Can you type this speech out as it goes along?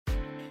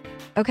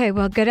Okay,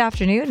 well, good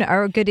afternoon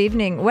or good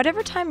evening.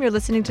 Whatever time you're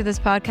listening to this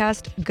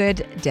podcast,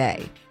 good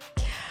day.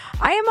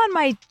 I am on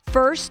my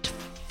first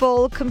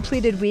full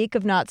completed week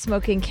of not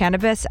smoking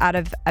cannabis out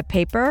of a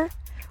paper.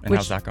 And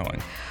how's that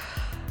going?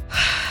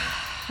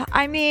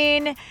 I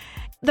mean,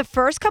 the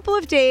first couple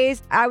of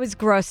days, I was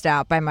grossed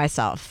out by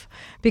myself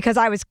because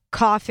I was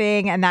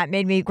coughing and that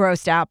made me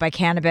grossed out by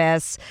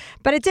cannabis.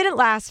 But it didn't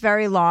last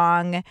very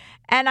long.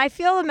 And I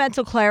feel a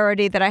mental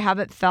clarity that I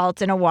haven't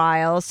felt in a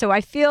while. So I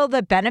feel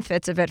the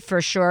benefits of it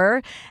for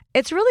sure.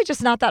 It's really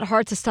just not that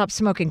hard to stop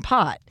smoking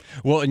pot.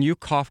 Well, and you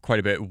cough quite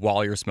a bit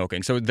while you're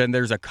smoking. So then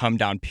there's a come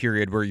down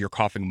period where you're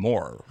coughing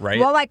more, right?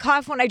 Well, I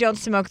cough when I don't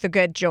smoke the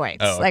good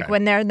joints. Oh, okay. Like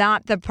when they're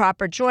not the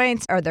proper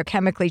joints or they're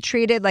chemically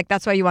treated. Like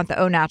that's why you want the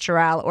au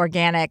natural,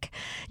 organic.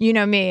 You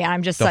know me,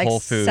 I'm just The like Whole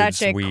Foods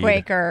such a weed.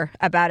 Quaker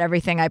about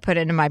everything I put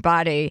into my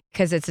body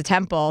because it's a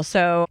temple.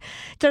 So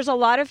there's a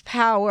lot of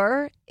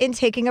power in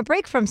taking a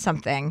break from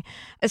something,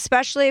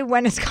 especially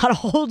when it's got a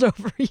hold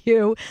over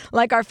you,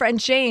 like our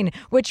friend Shane,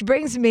 which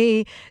brings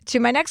me to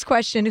my next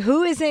question.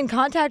 Who is in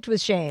contact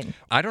with Shane?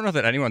 I don't know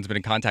that anyone's been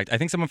in contact. I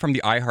think someone from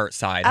the iHeart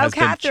side has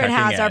been Catherine checking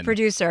has, in. our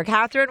producer.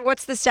 Catherine,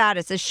 what's the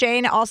status? Is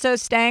Shane also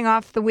staying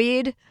off the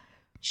weed?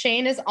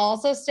 Shane is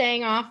also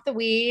staying off the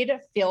weed,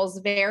 feels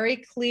very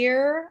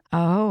clear,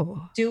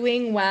 Oh.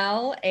 doing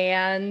well,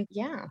 and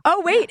yeah.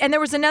 Oh, wait. And there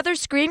was another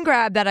screen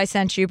grab that I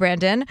sent you,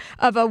 Brandon,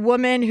 of a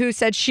woman who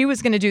said she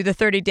was going to do the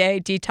 30-day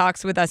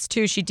detox with us,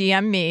 too. She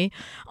DM'd me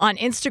on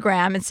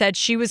Instagram and said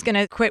she was going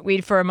to quit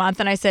weed for a month.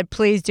 And I said,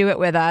 please do it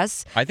with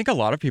us. I think a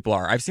lot of people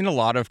are. I've seen a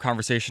lot of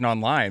conversation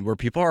online where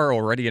people are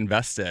already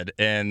invested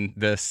in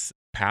this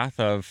path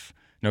of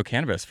no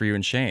cannabis for you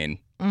and Shane.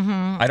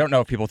 Mm-hmm. I don't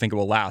know if people think it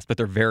will last, but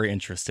they're very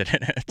interested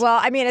in it. Well,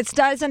 I mean, it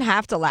doesn't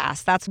have to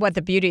last. That's what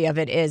the beauty of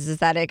it is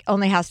that it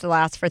only has to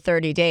last for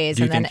 30 days.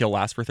 Do you think you'll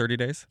last for 30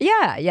 days?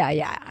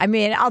 Yeah. I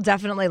mean, I'll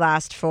definitely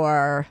last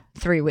for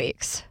 3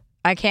 weeks.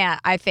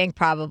 I think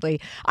probably.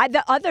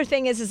 The other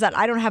thing is that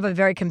I don't have a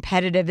very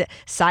competitive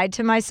side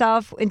to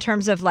myself in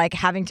terms of like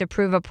having to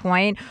prove a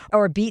point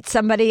or beat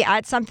somebody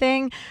at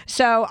something.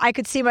 So I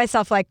could see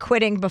myself like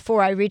quitting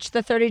before I reach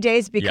the 30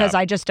 days because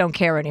I just don't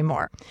care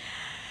anymore.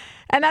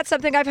 And that's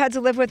something I've had to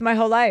live with my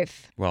whole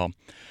life. Well,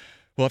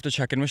 we'll have to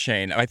check in with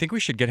Shane. I think we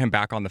should get him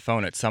back on the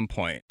phone at some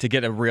point to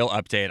get a real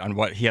update on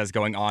what he has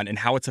going on and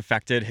how it's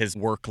affected his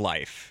work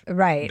life.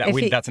 Right.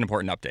 That's an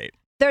important update.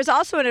 There's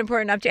also an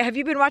important update. Have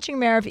you been watching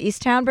Mayor of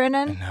Easttown,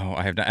 Brandon? No,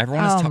 I have not.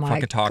 Everyone is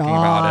fucking talking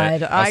God. about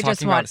it. I was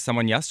talking about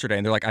someone yesterday,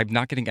 and they're like, I'm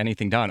not getting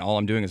anything done. All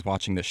I'm doing is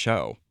watching this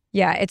show.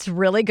 Yeah, it's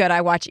really good.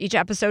 I watch each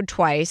episode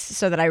twice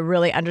so that I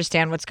really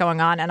understand what's going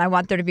on. And I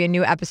want there to be a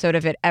new episode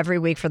of it every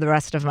week for the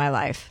rest of my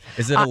life.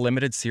 Is it a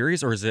limited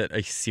series or is it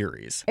a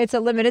series? It's a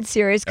limited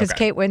series because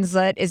Kate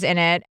Winslet is in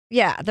it.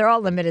 Yeah, they're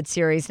all limited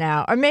series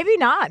now. Or maybe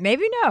not.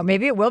 Maybe no.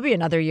 Maybe it will be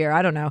another year.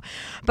 I don't know.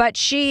 But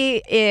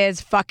she is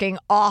fucking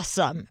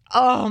awesome.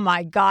 Oh,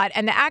 my God.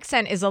 And the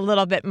accent is a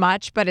little bit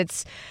much, but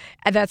that's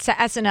the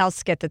SNL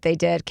skit that they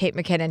did. Kate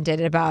McKinnon did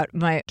it about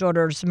my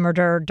daughter's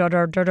murder,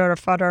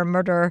 father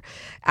murder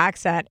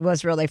accent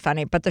was really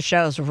funny. But the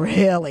show's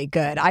really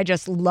good. I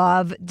just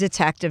love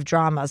detective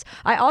dramas.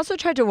 I also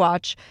tried to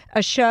watch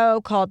a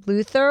show called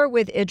Luther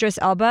with Idris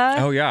Elba.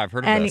 Oh, yeah. I've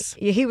heard of this.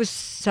 And he was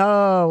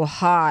so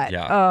hot.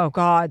 Yeah. Oh,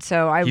 God.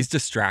 He's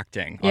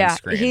distracting on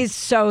screen. He's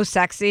so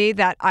sexy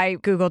that I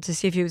Googled to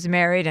see if he was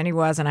married, and he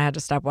was, and I had to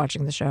stop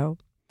watching the show.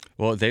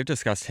 Well, they've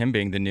discussed him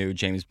being the new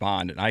James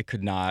Bond, and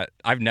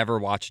I've never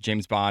watched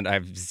James Bond. I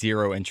have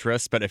zero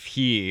interest, but if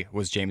he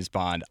was James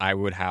Bond, I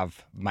would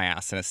have my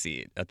ass in a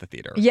seat at the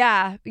theater.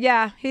 Yeah.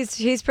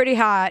 He's pretty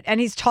hot, and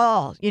he's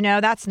tall. You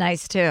know, that's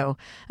nice too.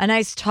 A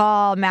nice,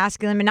 tall,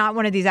 masculine, but not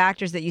one of these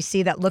actors that you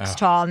see that looks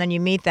tall, and then you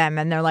meet them,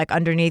 and they're like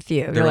underneath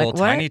you. They're a little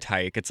like, tiny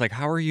tyke. It's like,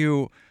 how are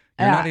you?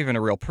 You're not even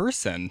a real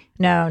person.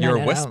 No. You're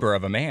a whisper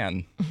of a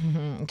man.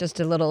 Just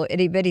a little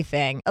itty-bitty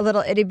thing. A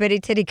little itty-bitty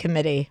titty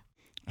committee.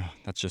 Oh,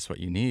 that's just what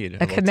you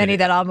need. A committee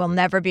that I will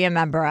never be a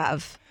member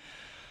of.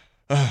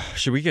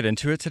 Should we get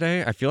into it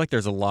today? I feel like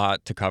there's a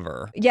lot to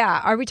cover. Yeah.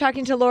 Are we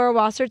talking to Laura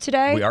Wasser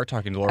today? We are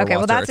talking to Laura Okay, Wasser.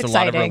 well, that's it's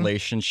exciting. a lot of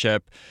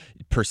relationship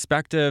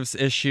perspectives,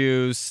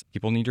 issues.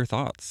 People need your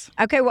thoughts.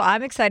 Okay, well,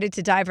 I'm excited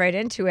to dive right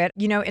into it.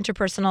 You know,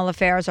 interpersonal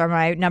affairs are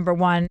my number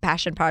one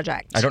passion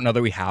project. I don't know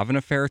that we have an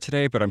affair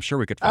today, but I'm sure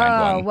we could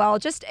find one. Oh, well,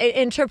 just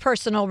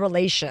interpersonal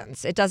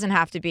relations. It doesn't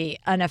have to be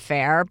an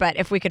affair, but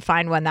if we could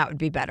find one, that would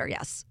be better,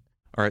 yes.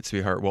 All right,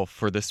 sweetheart. Well,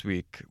 for this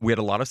week, we had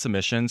a lot of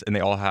submissions, and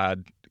they all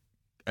had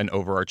an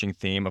overarching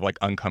theme of like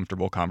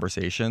uncomfortable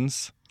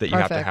conversations that you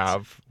have to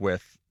have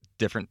with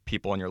different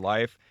people in your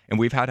life. And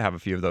we've had to have a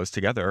few of those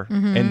together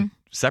and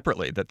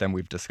separately that then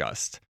we've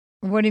discussed.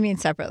 What do you mean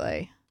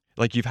separately?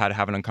 Like you've had to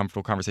have an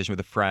uncomfortable conversation with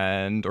a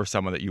friend or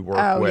someone that you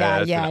work with. Or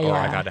I've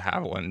had to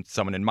have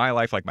someone in my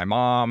life, like my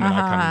mom, and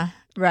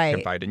I come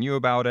confide in you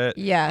about it.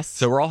 Yes.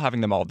 So we're all having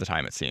them all the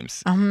time, it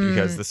seems,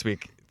 because this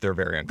week they're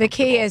very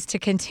uncomfortable. The key is to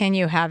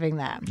continue having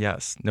them.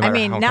 Yes, no matter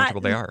how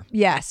uncomfortable they are.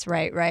 Yes,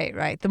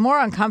 right. The more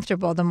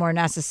uncomfortable, the more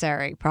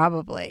necessary,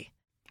 probably.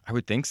 I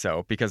would think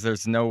so, because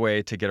there's no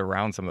way to get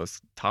around some of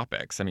those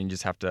topics. I mean, you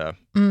just have to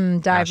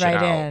dive hash it right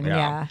out. in.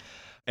 Yeah.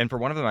 And for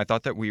one of them, I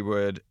thought that we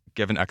would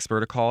give an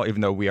expert a call,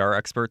 even though we are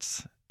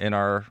experts in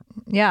our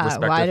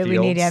respective Why do we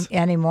need fields.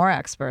 any more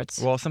experts?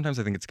 Well, sometimes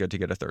I think it's good to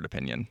get a third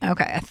opinion.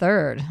 Okay, a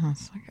third.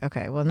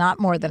 Okay, well, not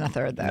more than a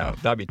third, though. No,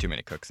 that'd be too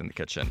many cooks in the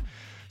kitchen.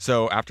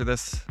 So after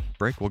this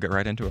break, we'll get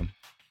right into them.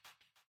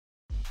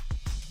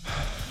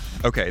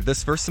 Okay,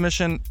 this first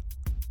submission,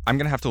 I'm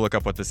going to have to look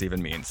up what this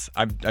even means.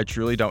 I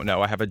truly don't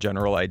know. I have a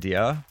general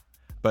idea,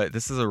 but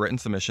this is a written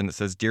submission that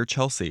says, Dear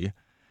Chelsea,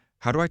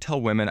 how do I tell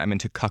women I'm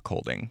into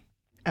cuckolding?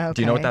 Okay.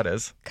 Do you know what that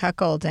is?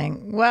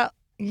 Cuckolding. Well,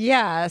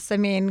 yes. I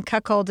mean,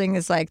 cuckolding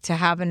is like to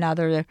have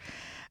another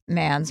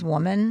man's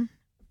woman,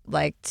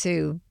 like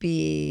to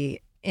be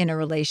in a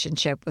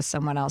relationship with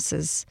someone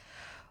else's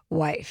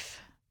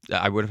wife.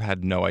 I would have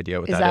had no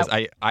idea what that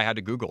is. I had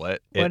to Google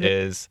it. It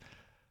is,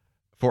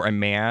 for a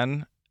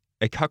man,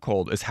 a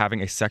cuckold is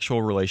having a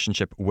sexual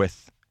relationship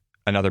with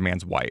another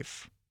man's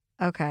wife.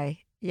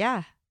 Okay.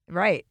 Yeah.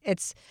 Right.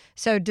 It's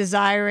so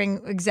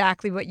desiring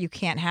exactly what you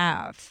can't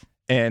have.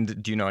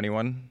 And do you know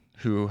anyone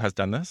who has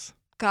done this?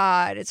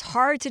 God, it's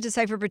hard to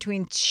decipher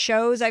between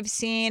shows I've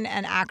seen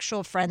and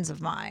actual friends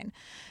of mine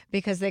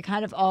because they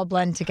kind of all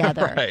blend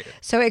together. Right.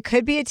 So it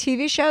could be a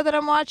TV show that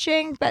I'm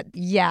watching, but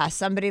yeah,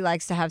 somebody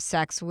likes to have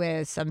sex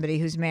with somebody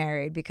who's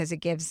married because it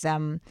gives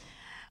them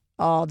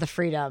all the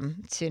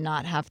freedom to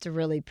not have to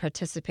really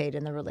participate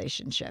in the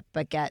relationship,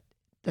 but get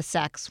the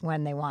sex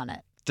when they want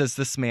it. Does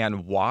this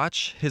man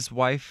watch his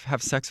wife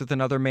have sex with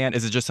another man?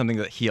 Is it just something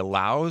that he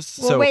allows?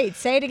 Well, wait,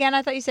 say it again.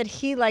 I thought you said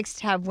he likes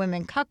to have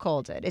women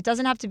cuckolded. It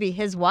doesn't have to be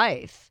his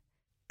wife.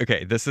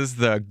 Okay, this is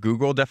the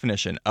Google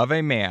definition of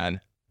a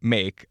man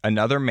make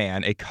another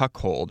man a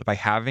cuckold by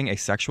having a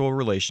sexual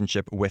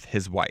relationship with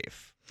his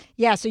wife.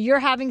 Yeah, so you're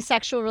having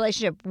sexual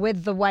relationship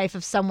with the wife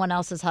of someone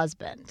else's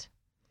husband.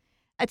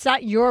 It's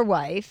not your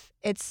wife.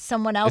 It's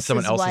someone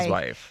else's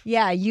wife.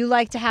 Yeah, you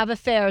like to have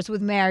affairs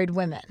with married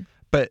women.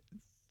 But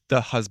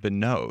the husband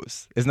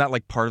knows. Isn't that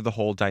like part of the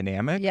whole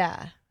dynamic?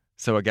 Yeah.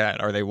 So again,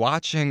 are they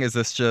watching? Is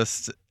this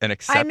just an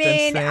acceptance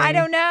thing? I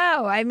don't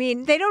know. I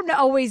mean, they don't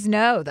always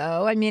know,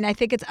 though. I mean, I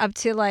think it's up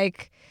to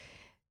like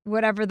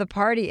whatever the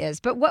party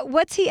is. But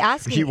what's he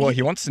asking?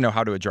 He wants to know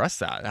how to address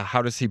that.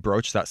 How does he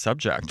broach that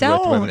subject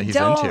with women that he's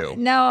into?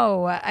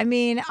 No, I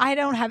mean, I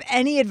don't have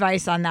any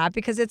advice on that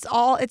because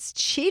it's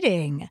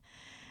cheating.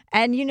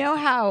 And you know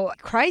how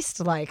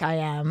Christ-like I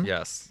am.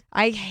 Yes.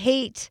 I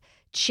hate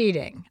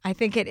cheating. I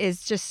think it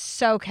is just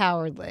so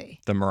cowardly.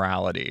 The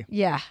morality.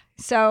 Yeah.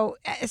 So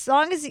as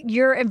long as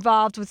you're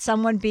involved with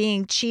someone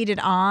being cheated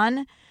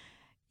on,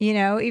 you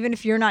know, even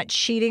if you're not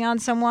cheating on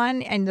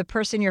someone and the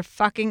person you're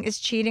fucking is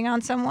cheating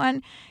on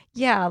someone,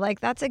 yeah, like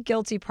that's a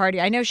guilty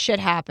party. I know shit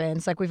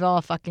happens. Like we've all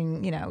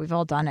fucking, you know, we've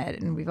all done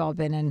it and we've all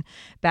been in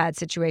bad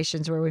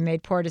situations where we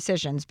made poor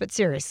decisions. But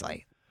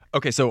seriously.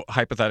 Okay, so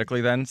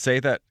hypothetically then, say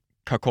that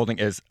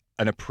cuckolding is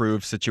an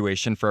approved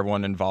situation for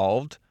everyone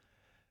involved.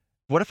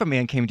 What if a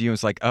man came to you and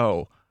was like,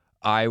 oh,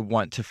 I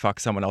want to fuck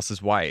someone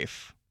else's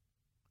wife?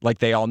 Like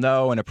they all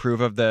know and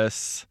approve of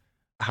this.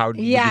 How would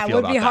you feel about that? Yeah,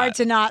 it would be hard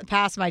to not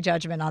pass my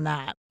judgment on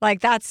that. Like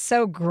that's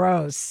so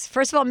gross.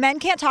 First of all, men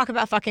can't talk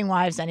about fucking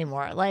wives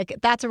anymore. Like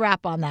that's a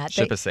wrap on that.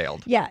 Ship has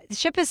sailed. Yeah,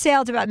 ship has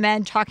sailed about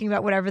men talking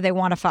about whatever they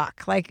want to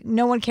fuck. Like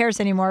no one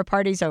cares anymore.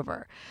 Party's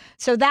over.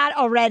 So that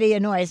already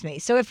annoys me.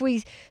 So if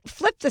we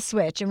flip the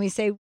switch and we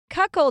say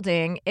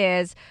cuckolding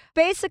is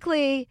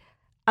basically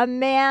a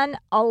man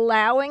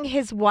allowing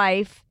his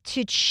wife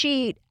to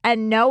cheat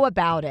and know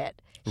about it.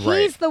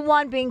 Right. He's the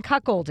one being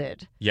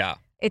cuckolded. Yeah.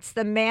 It's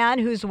the man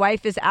whose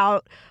wife is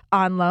out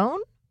on loan.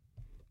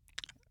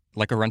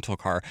 Like a rental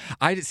car.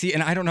 I see,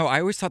 and I don't know. I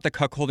always thought the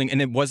cuckolding,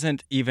 and it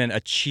wasn't even a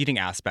cheating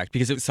aspect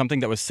because it was something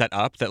that was set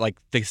up that like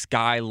this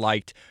guy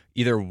liked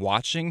either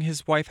watching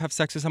his wife have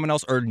sex with someone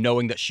else or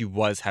knowing that she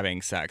was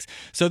having sex.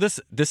 So this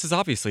is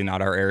obviously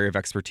not our area of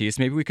expertise.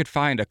 Maybe we could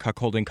find a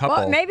cuckolding couple.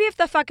 Well, maybe if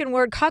the fucking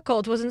word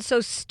cuckold wasn't so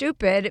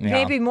stupid,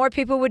 maybe more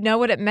people would know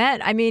what it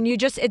meant. I mean,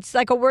 it's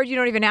like a word you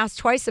don't even ask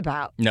twice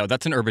about. No,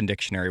 that's an Urban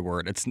Dictionary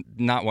word. It's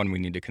not one we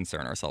need to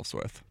concern ourselves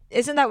with.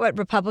 Isn't that what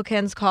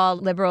Republicans call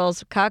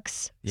liberals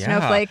cucks? Yeah.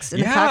 Snowflakes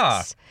and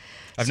cucks?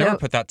 I've never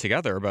put that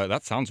together, but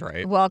that sounds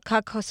right. Well,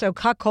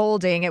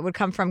 cuckolding, it would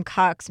come from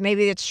cucks.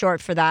 Maybe it's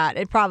short for that.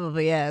 It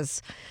probably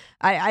is.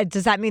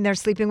 Does that mean they're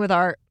sleeping with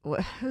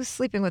who's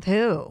sleeping with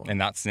who? In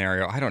that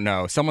scenario, I don't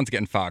know. Someone's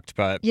getting fucked,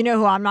 but... You know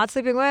who I'm not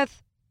sleeping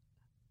with?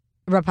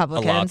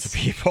 Republicans. Lots of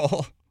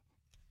people.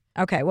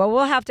 Okay, well,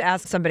 we'll have to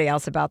ask somebody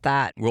else about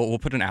that. We'll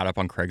put an ad up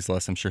on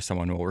Craigslist. I'm sure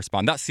someone will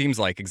respond. That seems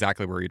like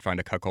exactly where you'd find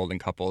a cuckolding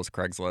couple is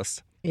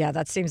Craigslist. Yeah,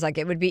 that seems like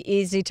it would be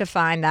easy to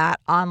find that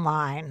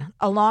online,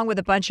 along with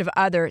a bunch of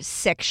other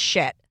sick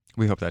shit.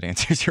 We hope that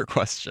answers your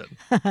question.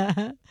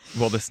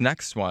 Well, this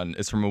next one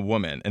is from a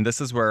woman, and this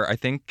is where I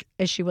think...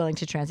 Is she willing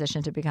to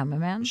transition to become a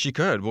man? She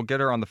could. We'll get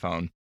her on the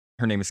phone.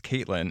 Her name is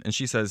Caitlin, and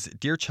she says,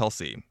 Dear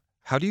Chelsea,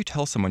 how do you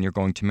tell someone you're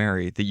going to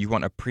marry that you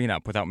want a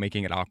prenup without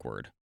making it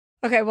awkward?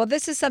 Okay, well,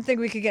 this is something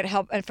we could get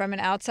help from an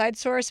outside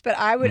source, but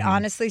I would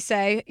honestly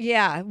say,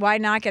 yeah, why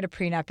not get a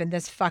prenup in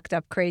this fucked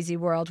up, crazy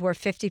world where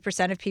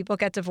 50% of people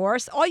get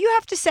divorced? All you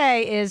have to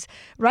say is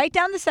write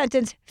down the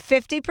sentence,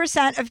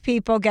 50% of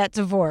people get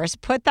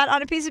divorced. Put that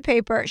on a piece of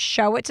paper,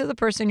 show it to the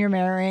person you're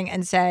marrying,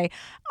 and say,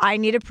 I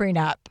need a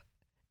prenup.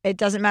 It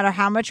doesn't matter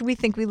how much we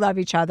think we love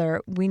each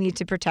other. We need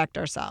to protect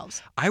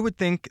ourselves. I would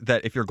think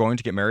that if you're going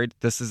to get married,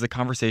 this is a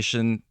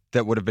conversation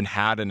that would have been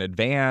had in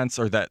advance,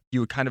 or that you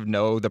would kind of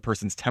know the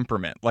person's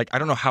temperament. Like, I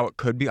don't know how it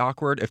could be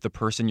awkward if the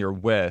person you're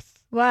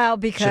with. Well,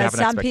 because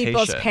some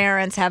people's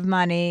parents have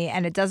money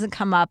and it doesn't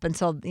come up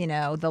until,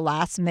 the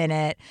last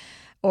minute,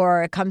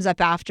 or it comes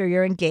up after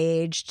you're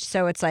engaged.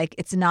 So it's like,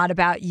 it's not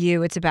about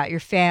you. It's about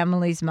your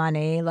family's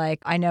money. Like,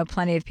 I know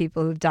plenty of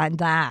people who've done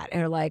that.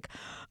 Or like,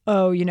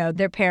 oh,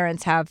 their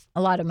parents have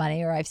a lot of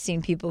money. Or I've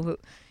seen people who,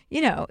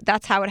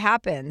 that's how it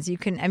happens.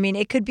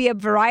 It could be a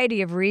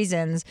variety of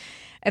reasons.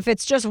 If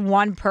it's just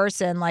one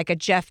person, like a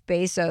Jeff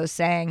Bezos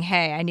saying,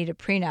 hey, I need a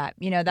prenup,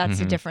 that's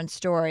a different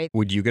story.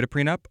 Would you get a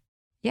prenup?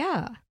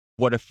 Yeah.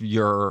 What if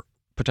your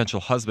potential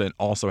husband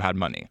also had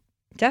money?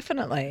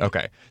 Definitely.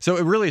 Okay. So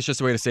it really is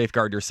just a way to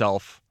safeguard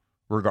yourself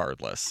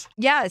regardless.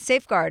 Yeah,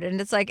 safeguard. And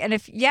it's like,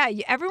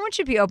 everyone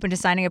should be open to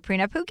signing a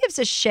prenup. Who gives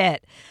a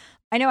shit?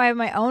 I know I have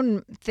my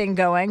own thing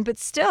going, but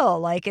still,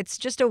 like, it's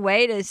just a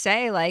way to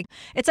say, like,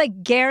 it's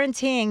like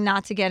guaranteeing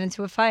not to get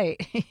into a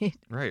fight.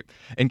 Right.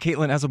 And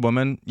Caitlin, as a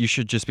woman, you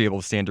should just be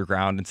able to stand your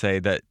ground and say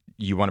that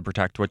you want to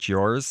protect what's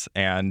yours,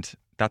 and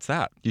that's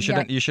that. You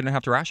shouldn't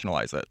have to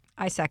rationalize it.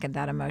 I second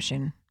that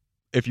emotion.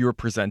 If you were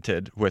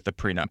presented with a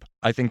prenup,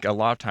 I think a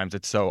lot of times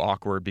it's so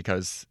awkward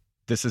because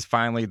this is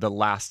finally the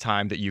last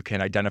time that you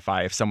can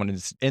identify if someone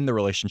is in the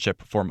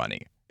relationship for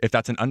money. If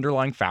that's an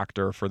underlying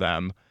factor for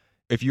them,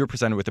 if you were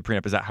presented with a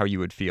prenup, is that how you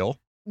would feel?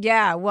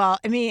 Yeah, well,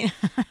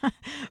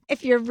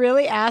 if you're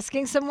really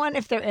asking someone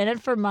if they're in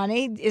it for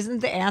money,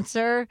 isn't the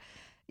answer,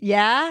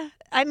 yeah?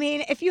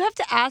 If you have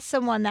to ask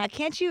someone that,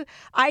 can't you?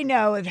 I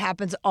know it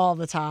happens all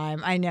the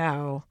time. I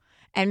know.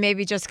 And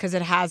maybe just because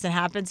it hasn't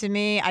happened to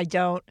me, I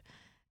don't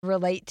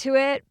relate to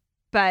it.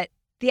 But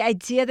the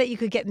idea that you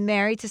could get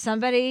married to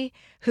somebody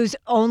who's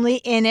only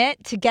in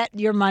it to get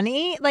your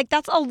money, like,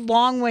 that's a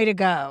long way to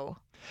go.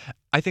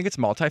 I think it's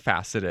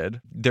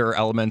multifaceted. There are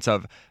elements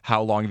of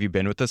how long have you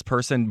been with this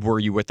person? Were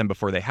you with them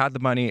before they had the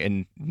money?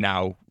 And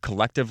now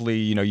collectively,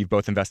 you've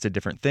both invested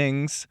different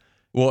things.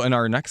 Well, and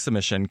our next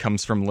submission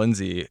comes from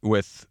Lindsay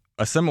with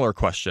a similar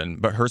question,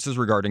 but hers is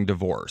regarding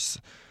divorce.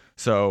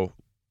 So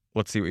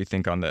let's see what you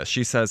think on this.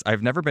 She says,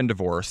 I've never been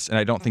divorced, and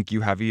I don't think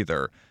you have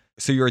either.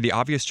 So you're the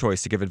obvious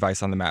choice to give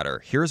advice on the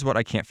matter. Here's what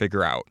I can't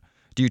figure out.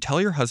 Do you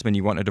tell your husband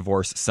you want a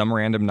divorce some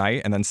random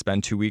night and then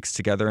spend 2 weeks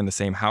together in the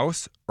same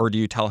house? Or do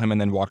you tell him and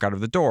then walk out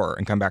of the door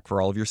and come back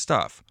for all of your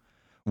stuff?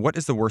 What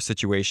is the worst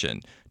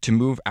situation? To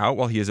move out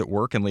while he is at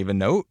work and leave a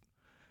note?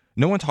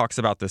 No one talks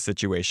about this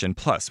situation.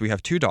 Plus, we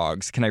have 2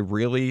 dogs. Can I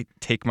really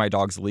take my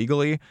dogs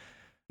legally?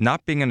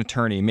 Not being an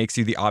attorney makes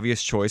you the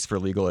obvious choice for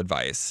legal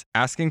advice.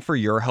 Asking for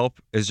your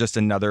help is just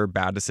another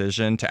bad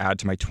decision to add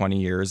to my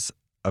 20 years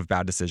of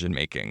bad decision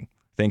making.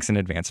 Thanks in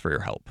advance for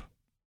your help.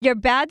 Your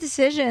bad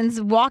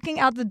decisions, walking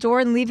out the door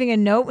and leaving a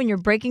note when you're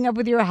breaking up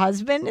with your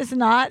husband that's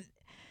not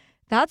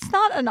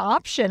an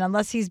option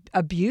unless he's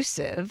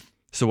abusive.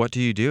 So what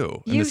do you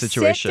do in this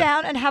situation? You sit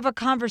down and have a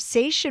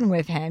conversation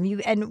with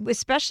him. And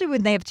especially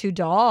when they have 2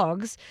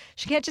 dogs,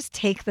 she can't just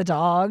take the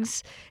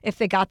dogs if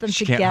they got them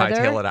together. She can't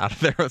hightail it out of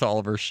there with all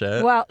of her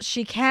shit. Well,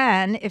 she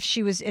can if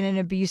she was in an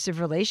abusive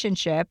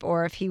relationship,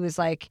 or if he was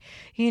like,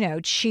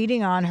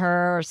 cheating on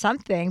her or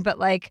something. But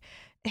like,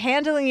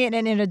 handling it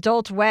in an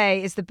adult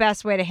way is the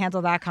best way to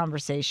handle that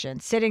conversation.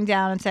 Sitting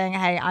down and saying,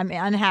 hey, I'm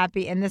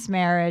unhappy in this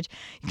marriage.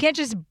 You can't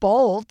just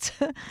bolt.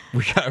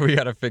 We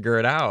got to figure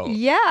it out.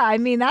 Yeah,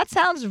 that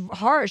sounds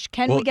harsh.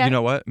 You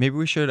know what? Maybe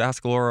we should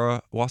ask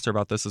Laura Wasser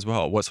about this as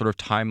well. What sort of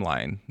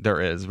timeline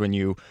there is when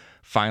you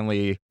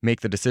finally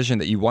make the decision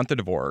that you want the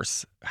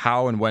divorce,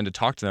 how and when to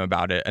talk to them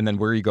about it, and then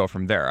where you go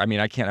from there.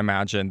 I can't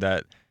imagine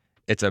that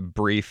it's a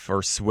brief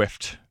or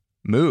swift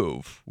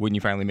move when you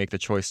finally make the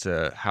choice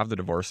to have the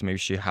divorce. Maybe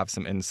she have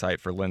some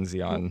insight for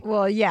Lindsay on.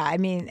 Well, yeah.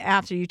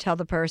 After you tell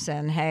the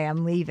person, hey,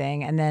 I'm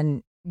leaving, and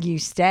then you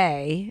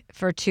stay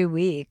for 2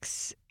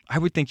 weeks. I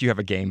would think you have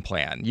a game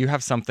plan. You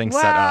have something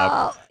set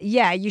up.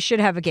 Yeah, you should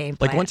have a game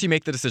plan. Like, once you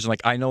make the decision,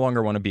 like, I no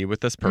longer want to be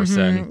with this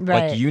person.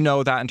 Right.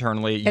 Like, that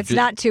internally. It's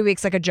not 2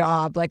 weeks like a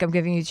job. Like, I'm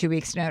giving you 2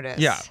 weeks notice.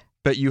 Yeah.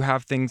 But you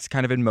have things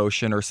kind of in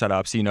motion or set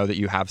up, so you know that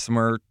you have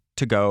somewhere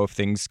to go if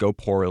things go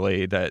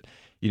poorly, that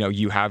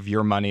you have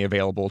your money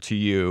available to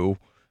you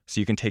so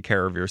you can take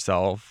care of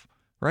yourself,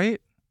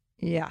 right?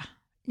 Yeah.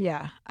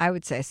 Yeah, I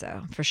would say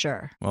so, for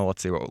sure. Well,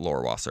 let's see what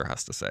Laura Wasser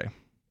has to say.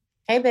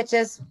 Hey,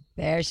 bitches.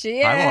 There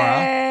she Hi,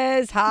 Laura.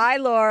 is. Hi,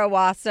 Laura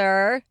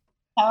Wasser.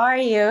 How are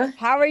you?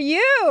 How are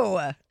you?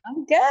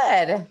 I'm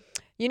good.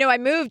 I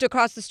moved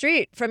across the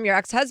street from your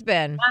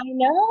ex-husband. I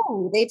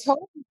know. They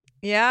told me.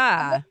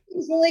 Yeah.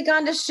 He's really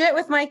gone to shit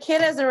with my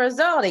kid as a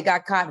result. He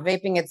got caught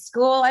vaping at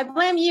school. I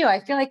blame you.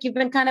 I feel like you've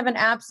been kind of an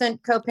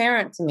absent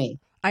co-parent to me.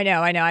 I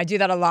know. I do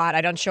that a lot.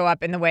 I don't show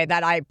up in the way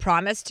that I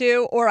promise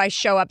to, or I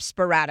show up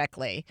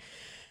sporadically.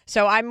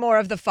 So I'm more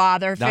of the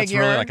father figure. That's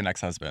really like an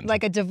ex-husband.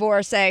 Like a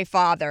divorcee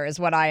father is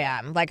what I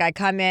am. Like I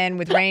come in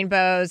with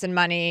rainbows and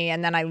money,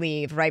 and then I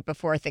leave right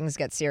before things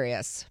get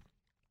serious.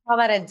 How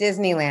about a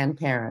Disneyland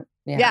parent?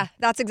 Yeah,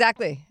 that's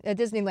exactly a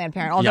Disneyland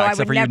parent. Although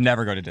except for you'd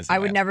never go to Disneyland. I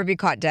would never be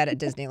caught dead at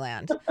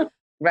Disneyland.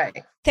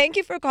 Right. Thank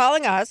you for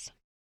calling us.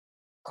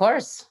 Of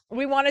course.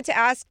 We wanted to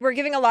ask, we're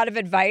giving a lot of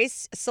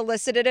advice,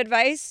 solicited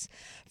advice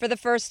for the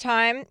first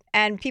time,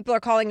 and people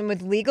are calling in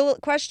with legal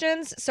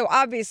questions. So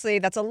obviously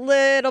that's a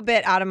little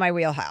bit out of my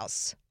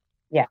wheelhouse.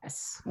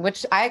 Yes,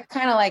 which I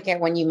kind of like it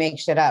when you make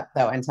shit up,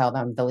 though, and tell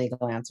them the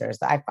legal answers.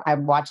 I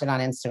watch it on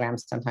Instagram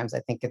sometimes. I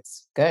think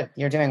it's good.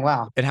 You're doing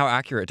well. And how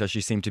accurate does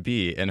she seem to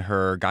be in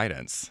her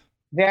guidance?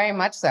 Very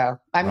much so.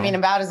 I mean,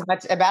 about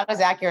as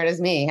accurate as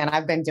me. And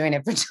I've been doing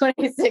it for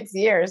 26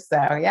 years. So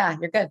yeah,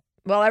 you're good.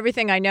 Well,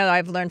 everything I know,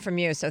 I've learned from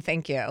you. So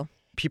thank you.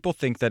 People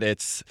think that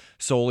it's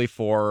solely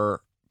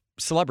for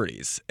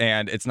celebrities,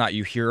 and it's not.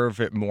 You hear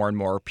of it more and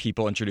more,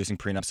 people introducing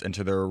prenups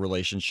into their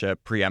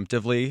relationship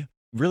preemptively,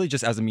 really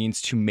just as a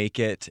means to make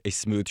it a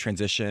smooth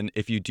transition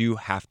if you do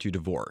have to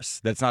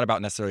divorce. That's not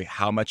about necessarily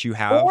how much you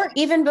have. Or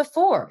even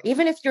before,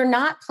 even if you're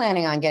not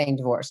planning on getting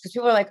divorced, because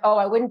people are like, oh,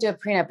 I wouldn't do a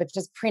prenup. It's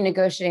just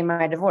pre-negotiating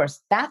my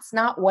divorce. That's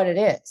not what it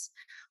is.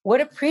 What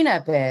a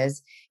prenup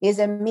is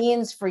a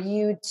means for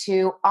you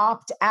to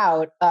opt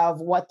out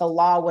of what the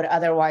law would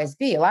otherwise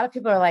be. A lot of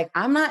people are like,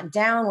 I'm not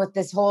down with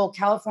this whole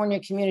California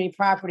community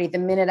property. The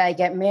minute I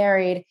get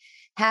married,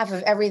 half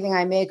of everything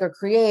I make or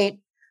create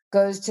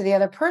goes to the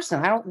other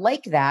person. I don't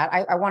like that.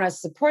 I want to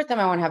support them.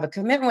 I want to have a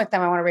commitment with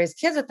them. I want to raise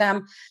kids with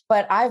them.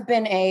 But I've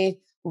been a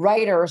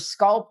writer,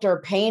 sculptor,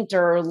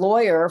 painter,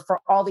 lawyer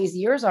for all these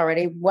years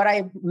already. What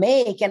I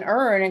make and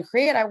earn and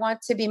create, I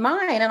want to be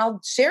mine. And I'll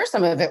share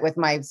some of it with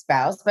my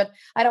spouse, but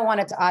I don't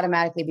want it to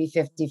automatically be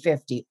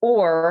 50-50.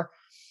 Or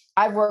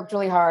I've worked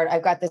really hard.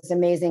 I've got this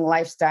amazing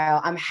lifestyle.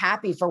 I'm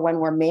happy for when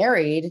we're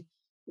married.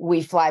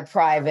 We fly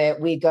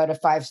private. We go to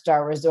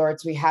 5-star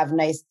resorts. We have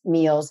nice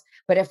meals.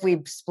 But if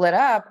we split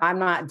up, I'm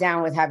not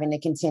down with having to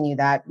continue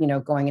that,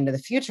 going into the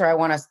future. I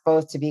want us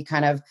both to be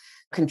kind of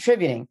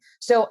contributing.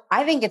 So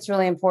I think it's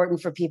really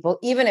important for people,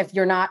 even if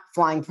you're not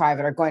flying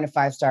private or going to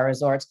 5-star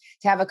resorts,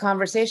 to have a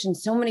conversation.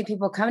 So many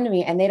people come to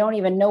me and they don't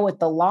even know what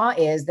the law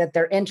is that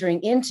they're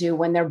entering into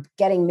when they're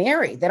getting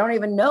married. They don't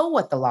even know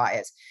what the law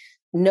is.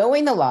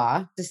 Knowing the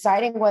law,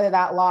 deciding whether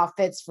that law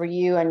fits for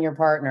you and your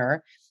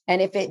partner.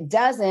 And if it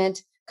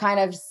doesn't, kind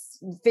of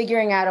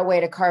figuring out a way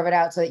to carve it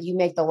out so that you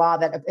make the law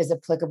that is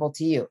applicable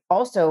to you.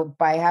 Also,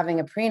 by having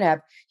a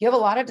prenup, you have a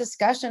lot of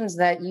discussions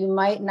that you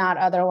might not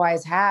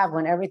otherwise have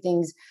when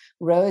everything's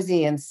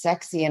rosy and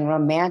sexy and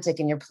romantic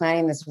and you're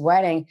planning this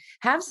wedding.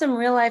 Have some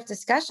real life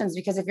discussions,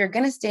 because if you're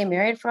going to stay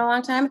married for a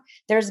long time,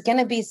 there's going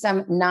to be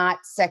some not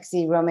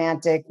sexy,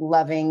 romantic,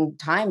 loving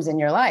times in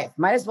your life.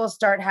 Might as well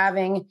start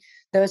having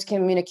those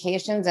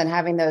communications and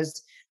having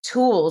those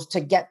tools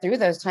to get through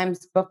those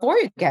times before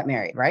you get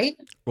married, right?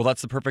 Well,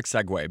 that's the perfect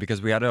segue,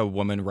 because we had a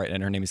woman write in,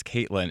 her name is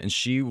Caitlin, and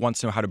she wants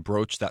to know how to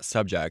broach that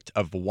subject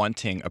of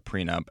wanting a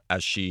prenup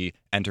as she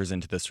enters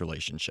into this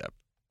relationship.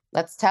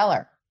 Let's tell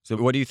her. So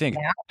what do you think?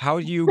 Yeah.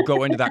 How do you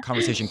go into that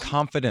conversation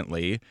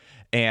confidently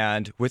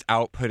and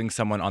without putting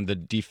someone on the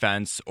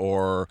defense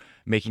or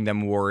making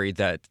them worried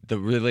that the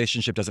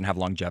relationship doesn't have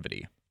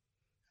longevity?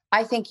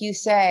 I think you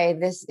say,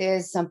 this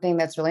is something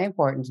that's really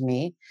important to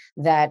me,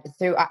 that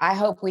I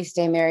hope we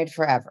stay married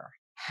forever.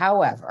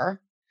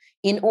 However,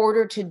 in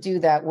order to do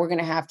that, we're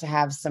going to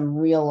have some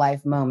real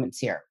life moments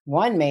here.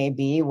 One may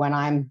be when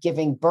I'm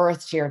giving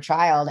birth to your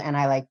child and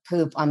I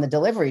poop on the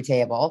delivery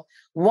table.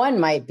 One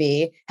might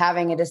be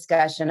having a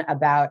discussion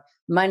about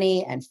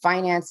money and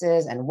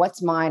finances and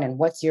what's mine and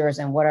what's yours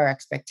and what our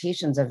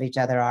expectations of each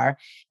other are.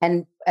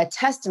 And a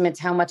testament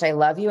to how much I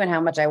love you and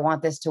how much I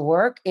want this to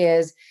work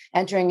is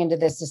entering into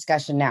this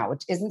discussion now,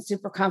 which isn't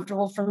super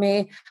comfortable for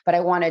me, but I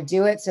want to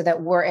do it so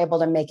that we're able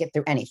to make it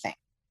through anything.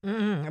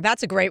 Mm-hmm.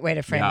 That's a great way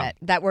to frame it,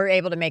 that we're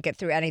able to make it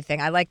through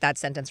anything. I like that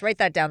sentence. Write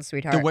that down,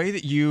 sweetheart. The way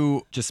that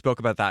you just spoke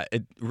about that,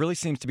 it really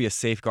seems to be a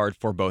safeguard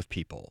for both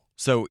people.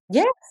 So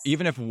yes.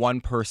 Even if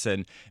one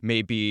person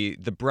may be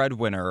the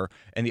breadwinner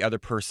and the other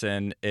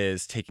person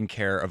is taking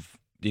care of,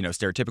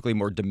 stereotypically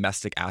more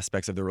domestic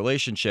aspects of the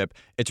relationship,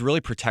 it's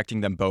really protecting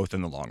them both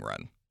in the long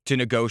run to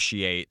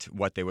negotiate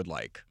what they would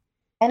like.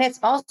 And it's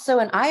also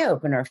an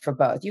eye-opener for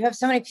both. You have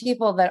so many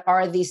people that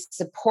are the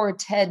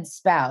supported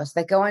spouse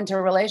that go into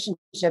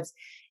relationships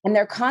and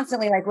they're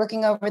constantly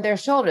looking over their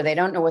shoulder. They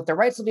don't know what their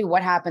rights will be.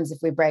 What happens if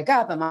we break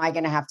up? Am I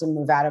going to have to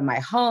move out of my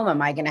home?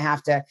 Am I going to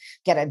have to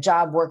get a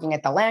job working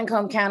at the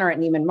Lancome counter at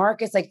Neiman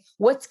Marcus?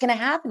 What's going to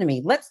happen to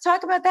me? Let's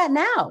talk about that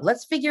now.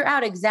 Let's figure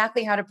out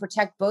exactly how to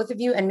protect both of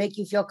you and make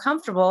you feel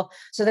comfortable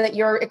so that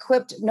you're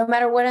equipped no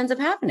matter what ends up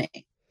happening.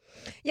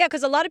 Yeah,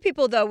 because a lot of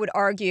people, though, would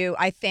argue,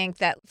 I think,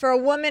 that for a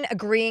woman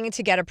agreeing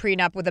to get a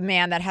prenup with a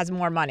man that has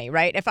more money,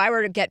 right? If I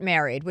were to get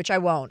married, which I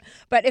won't,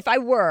 but if I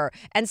were,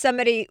 and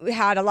somebody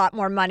had a lot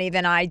more money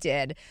than I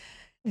did,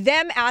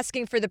 them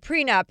asking for the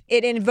prenup,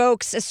 it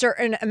invokes a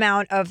certain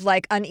amount of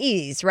like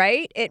unease,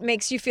 right? It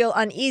makes you feel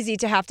uneasy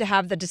to have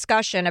the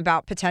discussion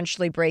about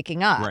potentially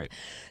breaking up. Right.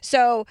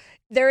 So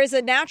there is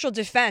a natural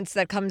defense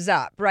that comes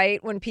up,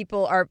 right, when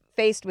people are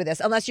faced with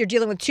this, unless you're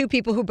dealing with two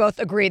people who both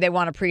agree they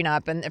want a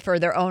prenup and for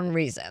their own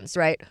reasons,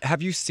 right?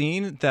 Have you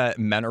seen that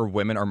men or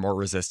women are more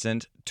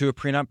resistant to a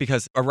prenup?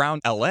 Because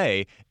around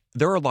LA,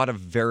 there are a lot of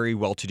very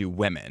well-to-do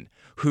women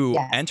who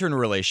enter in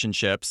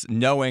relationships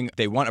knowing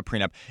they want a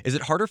prenup. Is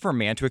it harder for a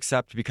man to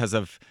accept because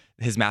of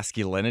his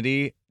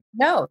masculinity?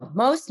 No,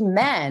 most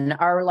men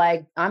are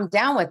like, I'm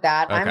down with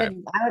that. Okay.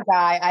 I'm a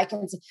guy. I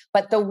can,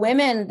 but the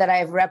women that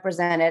I've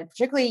represented,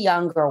 particularly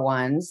younger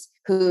ones,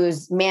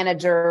 whose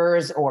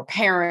managers or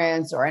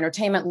parents or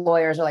entertainment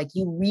lawyers are like,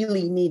 you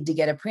really need to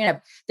get a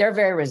prenup. They're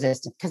very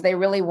resistant because they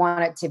really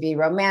want it to be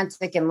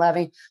romantic and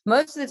loving.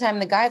 Most of the time,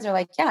 the guys are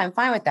like, yeah, I'm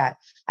fine with that.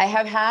 I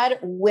have had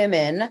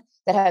women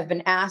that have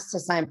been asked to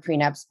sign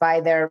prenups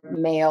by their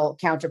male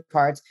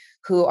counterparts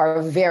who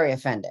are very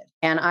offended.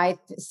 And I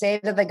say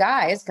to the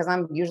guys, because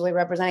I'm usually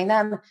representing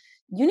them,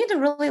 you need to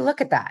really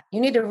look at that. You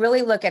need to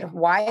really look at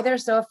why they're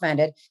so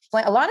offended.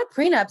 A lot of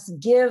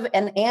prenups give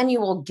an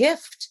annual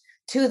gift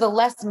to the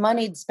less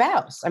moneyed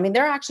spouse. I mean,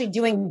 they're actually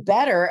doing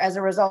better as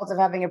a result of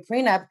having a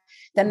prenup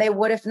than they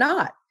would if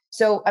not.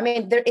 So, I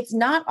mean, it's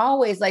not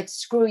always like,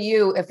 screw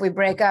you, if we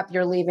break up,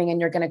 you're leaving and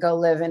you're going to go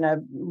live in a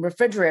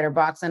refrigerator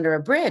box under a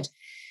bridge.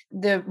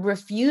 The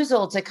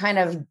refusal to kind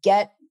of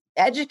get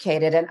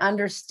educated and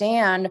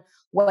understand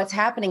what's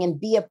happening and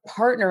be a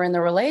partner in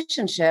the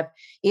relationship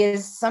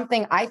is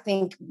something I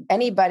think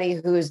anybody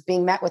who's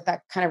being met with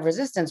that kind of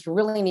resistance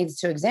really needs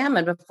to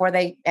examine before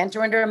they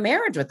enter into a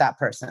marriage with that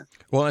person.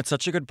 Well, it's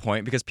such a good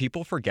point because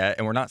people forget,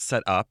 and we're not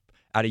set up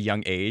at a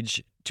young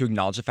age to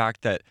acknowledge the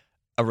fact that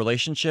a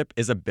relationship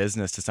is a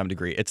business to some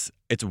degree. It's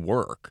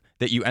work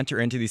that you enter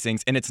into these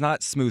things, and it's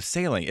not smooth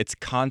sailing. It's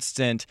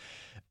constant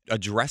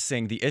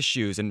addressing the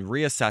issues and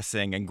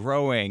reassessing and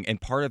growing.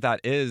 And part of that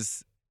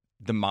is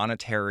the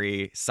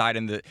monetary side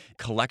and the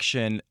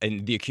collection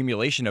and the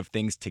accumulation of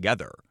things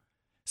together.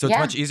 So it's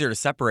much easier to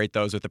separate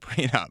those with a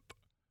prenup.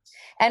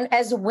 And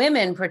as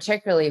women,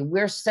 particularly,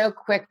 we're so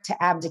quick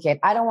to abdicate.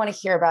 I don't want to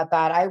hear about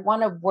that. I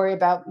want to worry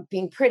about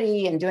being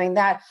pretty and doing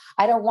that.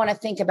 I don't want to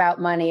think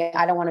about money.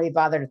 I don't want to be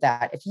bothered with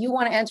that. If you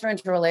want to enter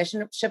into a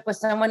relationship with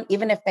someone,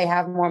 even if they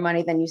have more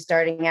money than you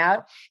starting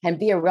out, and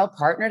be a real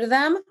partner to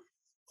them,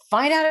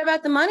 find out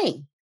about the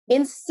money.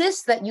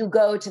 Insist that you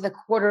go to the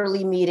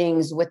quarterly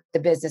meetings with the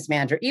business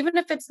manager. Even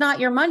if it's not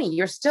your money,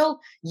 you're still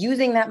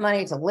using that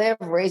money to live,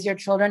 raise your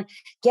children.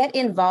 Get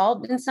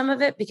involved in some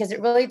of it because it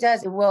really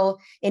does. It will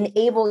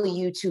enable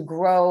you to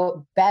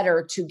grow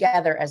better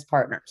together as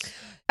partners.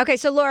 Okay,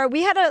 so Laura,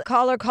 we had a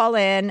caller call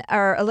in,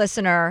 or a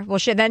listener. Well,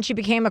 she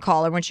became a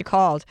caller when she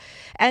called.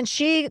 And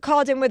she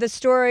called in with a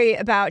story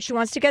about she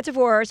wants to get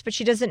divorced, but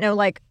she doesn't know,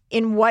 like,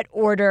 in what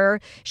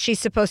order she's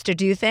supposed to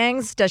do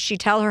things. Does she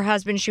tell her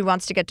husband she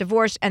wants to get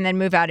divorced and then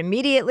move out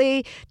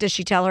immediately? Does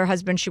she tell her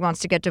husband she wants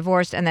to get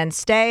divorced and then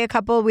stay a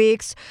couple of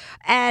weeks?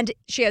 And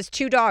she has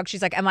 2 dogs.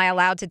 She's like, am I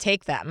allowed to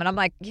take them? And I'm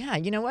like, yeah,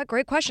 you know what?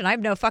 Great question. I have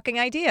no fucking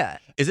idea.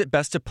 Is it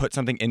best to put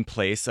something in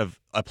place of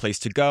a place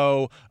to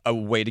go, a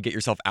way to get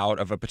yourself out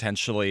of a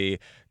potentially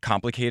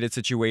complicated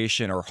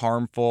situation or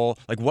harmful?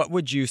 Like, what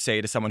would you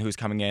say to someone who's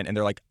coming in and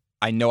they're like,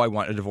 I know I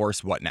want a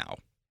divorce. What now?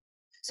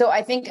 So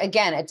I think,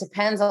 again, it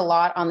depends a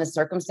lot on the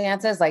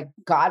circumstances. Like,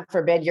 God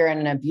forbid you're in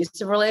an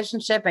abusive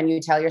relationship and you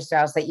tell your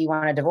spouse that you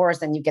want a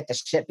divorce and you get the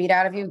shit beat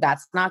out of you.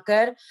 That's not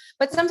good.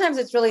 But sometimes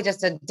it's really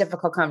just a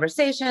difficult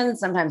conversation.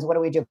 Sometimes what do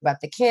we do about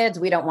the kids?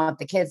 We don't want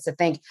the kids to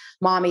think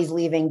mommy's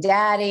leaving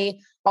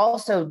daddy.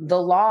 Also,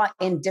 the law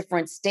in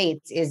different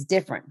states is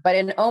different, but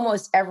in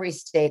almost every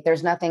state,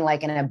 there's nothing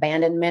like an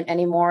abandonment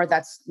anymore.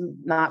 That's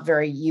not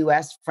very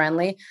US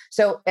friendly.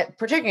 So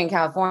particularly in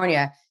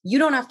California, you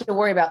don't have to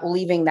worry about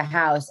leaving the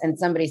house and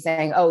somebody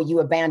saying, oh,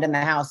 you abandoned the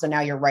house, so now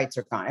your rights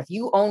are gone. If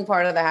you own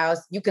part of the house,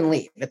 you can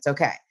leave. It's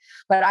okay.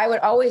 But I would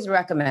always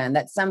recommend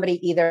that somebody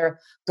either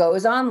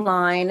goes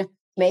online,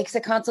 makes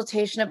a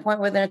consultation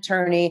appointment with an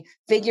attorney,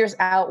 figures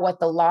out what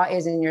the law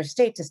is in your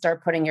state to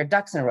start putting your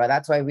ducks in a row.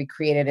 That's why we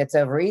created It's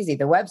Over Easy,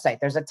 the website.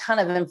 There's a ton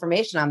of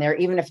information on there.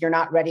 Even if you're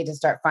not ready to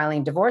start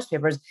filing divorce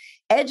papers,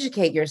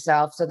 educate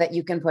yourself so that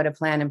you can put a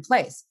plan in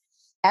place.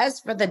 As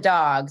for the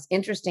dogs,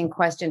 interesting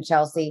question,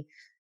 Chelsea.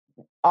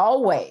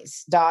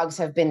 Always dogs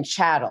have been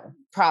chattel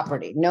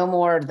property, no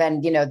more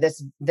than,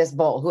 this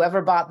bull.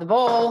 Whoever bought the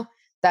bull,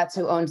 that's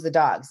who owns the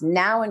dogs.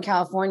 Now in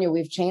California,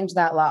 we've changed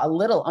that law a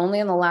little, only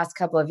in the last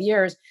couple of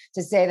years,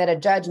 to say that a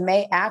judge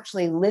may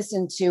actually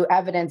listen to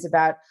evidence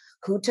about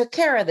who took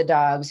care of the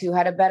dogs, who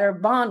had a better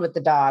bond with the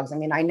dogs. I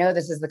mean, I know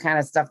this is the kind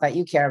of stuff that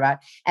you care about.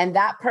 And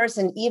that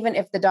person, even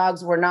if the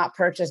dogs were not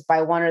purchased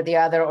by one or the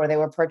other, or they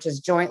were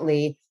purchased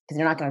jointly, because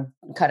you're not going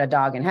to cut a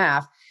dog in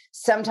half,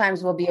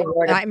 sometimes will be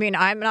awarded. I mean,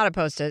 I'm not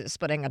opposed to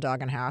splitting a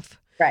dog in half.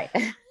 Right.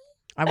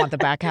 I want the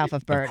back half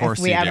of Bert. Of course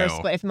you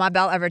do. If my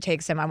Belle ever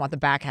takes him, I want the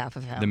back half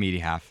of him. The meaty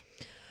half.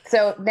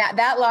 So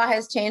that law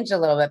has changed a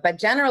little bit, but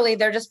generally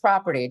they're just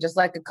property, just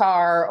like a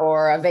car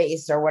or a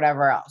vase or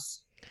whatever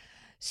else.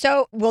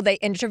 So will they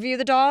interview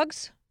the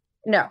dogs?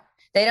 No,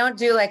 they don't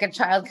do like a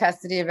child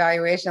custody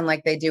evaluation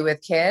like they do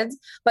with kids,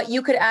 but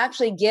you could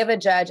actually give a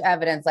judge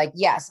evidence like,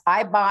 yes,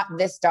 I bought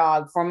this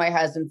dog for my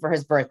husband for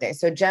his birthday.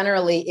 So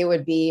generally it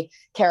would be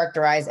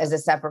characterized as a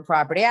separate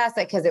property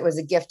asset because it was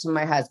a gift to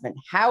my husband.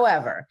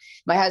 However,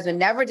 my husband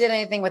never did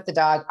anything with the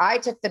dog. I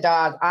took the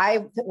dog,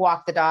 I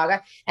walked the dog,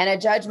 and a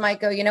judge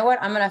might go, you know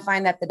what? I'm going to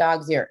find that the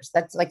dog's yours.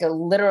 That's like a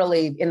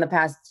literally in the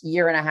past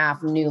year and a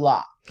half new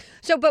law.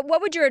 So, but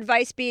what would your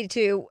advice be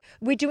do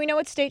we know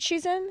what state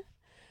she's in?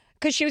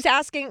 Because she was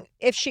asking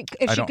if she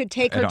could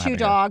take her two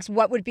dogs,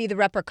 what would be the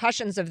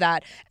repercussions of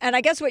that? And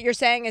I guess what you're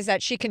saying is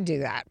that she can do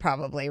that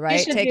probably,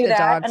 right? Take the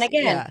dogs. And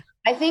again,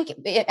 I think,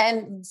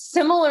 and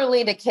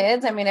similarly to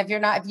kids, I mean, if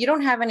you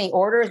don't have any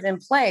orders in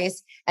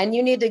place and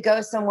you need to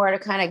go somewhere to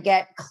kind of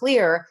get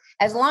clear,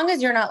 as long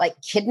as you're not like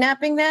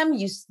kidnapping them,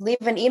 you leave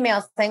an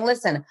email saying,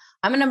 listen,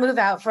 I'm going to move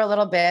out for a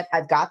little bit.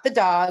 I've got the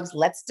dogs.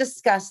 Let's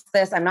discuss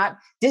this. I'm not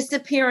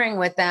disappearing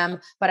with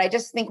them, but I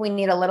just think we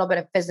need a little bit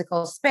of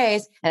physical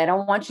space. And I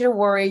don't want you to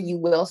worry. You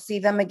will see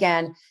them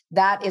again.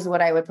 That is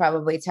what I would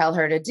probably tell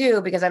her to do,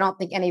 because I don't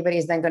think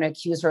anybody's then going to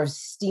accuse her of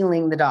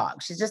stealing the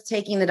dogs. She's just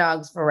taking the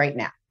dogs for right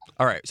now.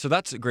 All right. So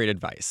that's great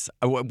advice.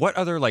 What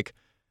other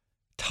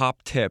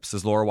top tips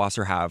does Laura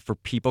Wasser have for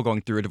people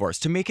going through a divorce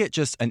to make it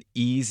just an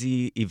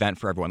easy event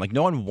for everyone? Like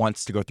no one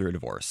wants to go through a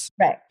divorce.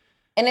 Right.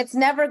 And it's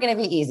never going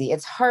to be easy.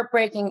 It's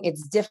heartbreaking.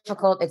 It's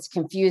difficult. It's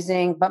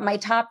confusing. But my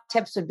top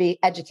tips would be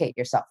educate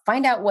yourself.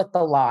 Find out what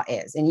the law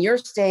is in your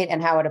state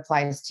and how it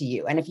applies to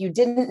you. And if you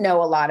didn't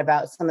know a lot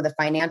about some of the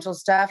financial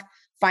stuff,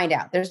 find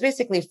out. There's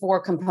basically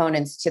 4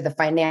 components to the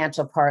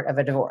financial part of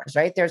a divorce,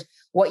 right? There's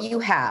what you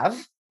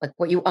have, like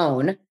what you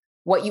own,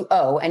 what you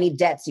owe, any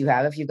debts you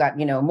have, if you've got,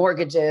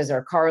 mortgages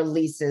or car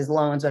leases,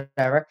 loans,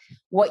 whatever,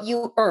 what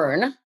you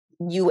earn,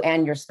 you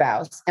and your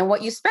spouse, and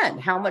what you spend,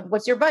 how much,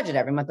 what's your budget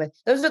every month.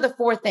 Those are the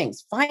 4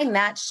 things. Find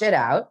that shit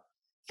out.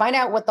 Find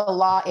out what the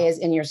law is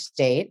in your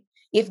state.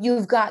 If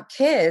you've got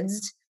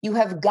kids, you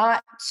have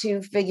got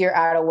to figure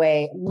out a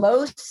way.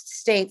 Most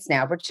states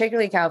now,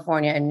 particularly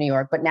California and New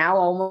York, but now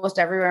almost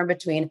everywhere in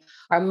between,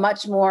 are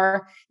much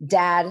more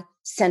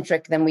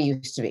dad-centric than we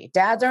used to be.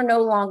 Dads are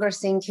no longer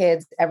seeing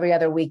kids every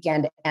other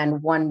weekend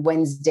and one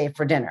Wednesday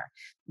for dinner.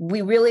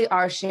 We really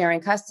are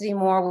sharing custody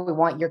more. We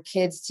want your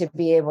kids to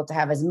be able to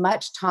have as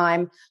much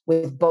time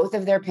with both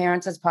of their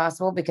parents as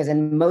possible, because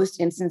in most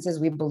instances,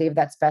 we believe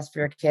that's best for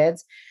your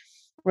kids.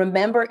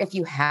 Remember, if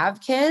you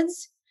have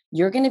kids,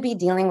 you're going to be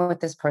dealing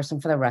with this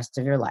person for the rest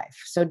of your life.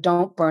 So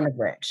don't burn a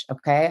bridge,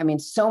 okay? I mean,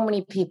 so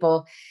many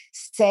people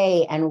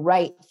say and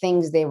write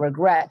things they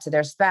regret to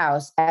their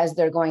spouse as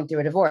they're going through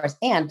a divorce.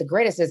 And the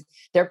greatest is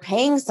they're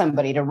paying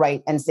somebody to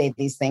write and say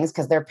these things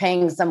because they're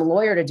paying some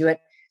lawyer to do it.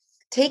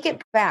 Take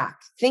it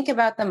back. Think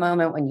about the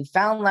moment when you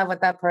fell in love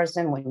with that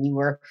person, when you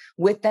were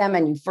with them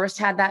and you first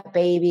had that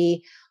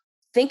baby.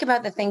 Think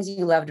about the things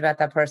you loved about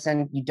that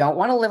person. You don't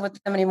want to live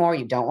with them anymore.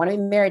 You don't want to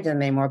be married to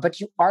them anymore, but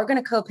you are going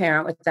to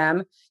co-parent with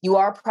them. You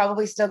are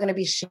probably still going to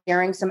be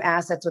sharing some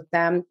assets with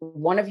them.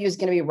 One of you is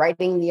going to be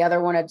writing the other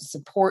one a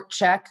support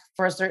check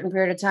for a certain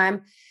period of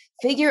time.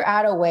 Figure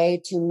out a way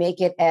to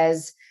make it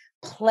as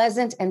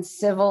pleasant and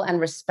civil and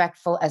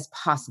respectful as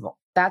possible.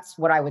 That's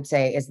what I would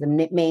say is the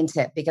main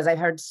tip, because I've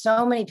heard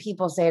so many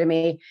people say to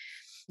me,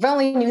 if I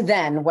only knew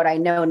then what I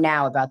know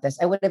now about this,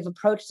 I would have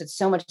approached it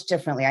so much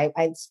differently.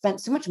 I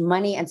spent so much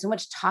money and so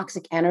much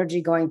toxic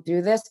energy going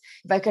through this.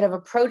 If I could have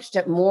approached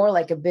it more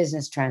like a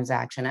business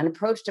transaction and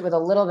approached it with a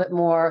little bit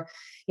more,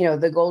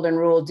 the golden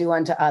rule, do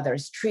unto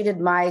others, treated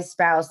my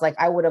spouse like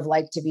I would have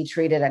liked to be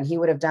treated and he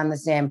would have done the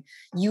same.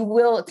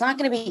 It's not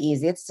going to be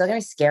easy. It's still going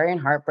to be scary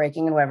and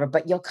heartbreaking and whatever,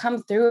 but you'll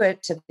come through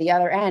it to the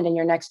other end in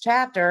your next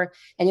chapter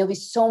and you'll be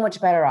so much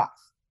better off.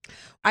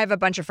 I have a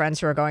bunch of friends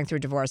who are going through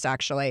divorce,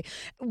 actually.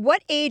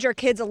 What age are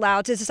kids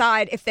allowed to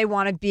decide if they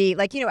want to be,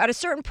 at a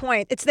certain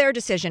point, it's their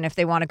decision if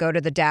they want to go to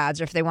the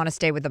dads or if they want to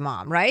stay with the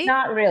mom, right?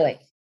 Not really.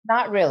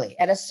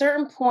 At a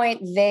certain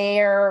point,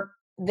 their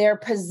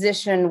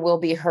position will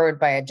be heard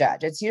by a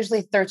judge. It's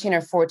usually 13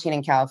 or 14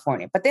 in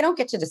California, but they don't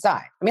get to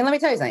decide. I mean, let me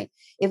tell you something.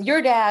 If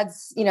your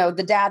dad's,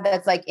 the dad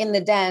that's in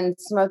the den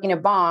smoking a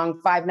bong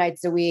 5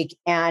 nights a week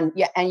and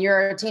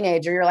you're a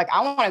teenager, you're like,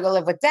 I want to go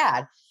live with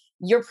dad.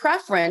 Your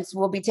preference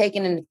will be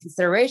taken into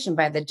consideration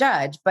by the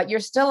judge, but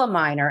you're still a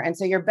minor. And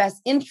so your best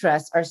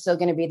interests are still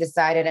going to be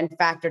decided and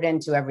factored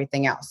into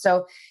everything else.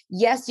 So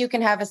yes, you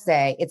can have a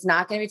say. It's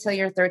not going to be till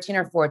you're 13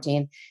 or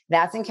 14.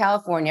 That's in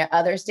California.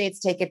 Other states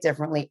take it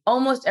differently.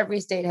 Almost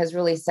every state has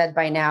really said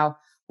by now,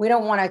 we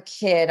don't want a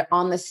kid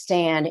on the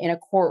stand in a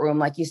courtroom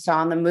like you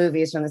saw in the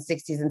movies from the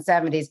 60s and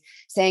 70s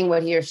saying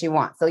what he or she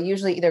wants. They'll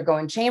usually either go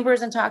in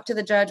chambers and talk to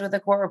the judge with a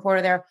court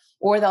reporter there,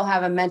 or they'll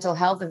have a mental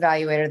health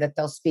evaluator that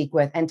they'll speak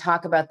with and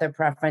talk about their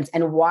preference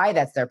and why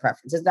that's their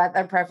preference. Is that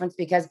their preference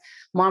because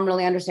mom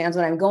really understands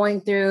what I'm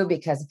going through,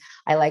 because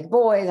I like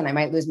boys and I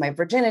might lose my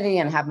virginity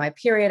and have my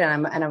period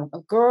and I'm a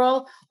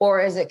girl?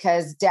 Or is it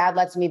because dad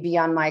lets me be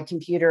on my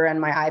computer and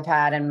my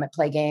iPad and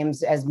play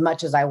games as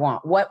much as I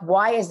want?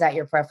 Why is that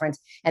your preference?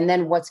 And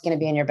then what's going to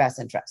be in your best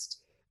interest?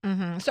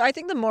 Mm-hmm. So I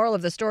think the moral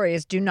of the story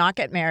is do not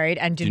get married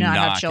and do not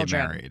have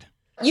children. Get married.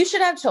 You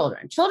should have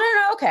children. Children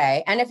are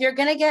okay. And if you're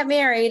going to get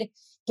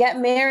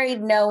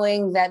married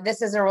knowing that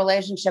this is a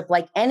relationship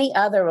like any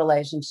other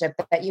relationship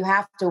that you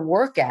have to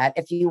work at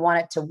if you want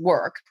it to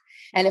work.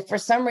 And if for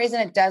some reason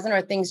it doesn't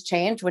or things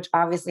change, which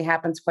obviously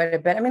happens quite a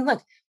bit. I mean,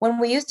 look, when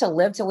we used to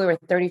live till we were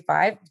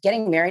 35,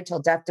 getting married till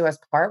death do us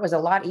part was a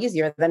lot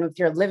easier than if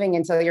you're living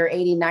until you're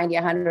 80, 90,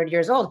 100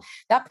 years old.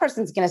 That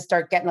person's going to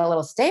start getting a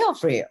little stale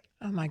for you.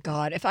 Oh my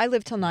God. If I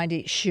live till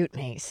 90, shoot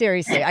me.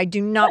 Seriously. I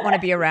do not want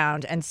to be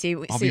around and see.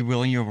 I'll be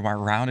willing you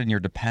around in your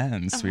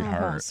Depends,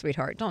 sweetheart. Oh,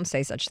 sweetheart. Don't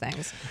say such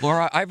things.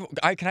 Laura,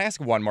 can I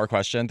ask one more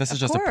question? This is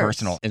just a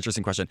personal,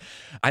 interesting question.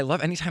 I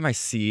love anytime I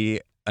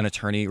see an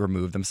attorney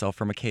remove themselves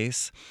from a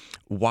case.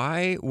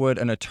 Why would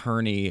an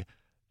attorney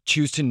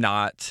choose to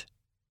not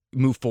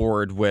move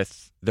forward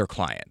with their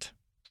client?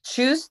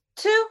 Choose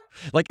to?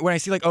 Like when I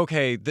see like,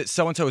 okay, that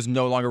so-and-so is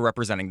no longer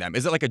representing them.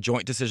 Is it like a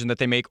joint decision that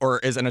they make, or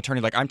is an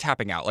attorney like, I'm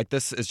tapping out? Like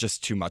this is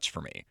just too much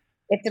for me.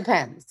 It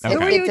depends. Okay.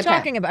 Who are you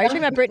talking about? Are you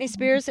talking about Britney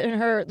Spears and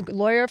her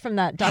lawyer from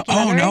that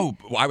documentary? Oh no,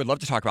 well, I would love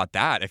to talk about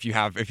that. If you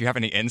have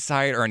any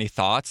insight or any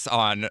thoughts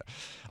on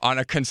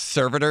a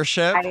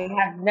conservatorship. I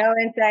have no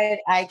insight.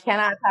 I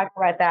cannot talk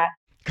about that.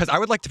 Because I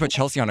would like to put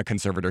Chelsea on a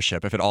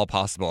conservatorship if at all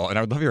possible, and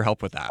I would love your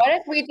help with that. What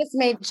if we just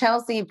made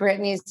Chelsea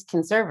Britney's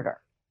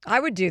conservator? I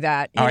would do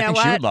that. I think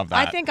she would love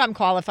that. I think I'm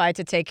qualified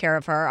to take care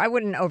of her. I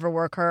wouldn't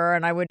overwork her,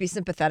 and I would be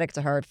sympathetic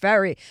to her.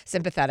 Very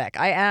sympathetic.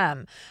 I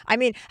am. I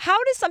mean, how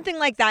does something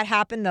like that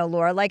happen, though,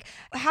 Laura? Like,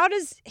 how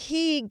does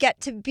he get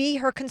to be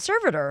her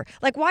conservator?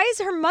 Like, why is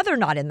her mother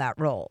not in that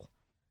role?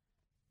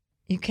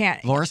 You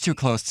can't. Laura's too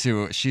close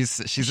to.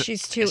 She's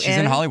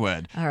in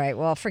Hollywood. All right.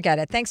 Well, forget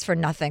it. Thanks for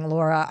nothing,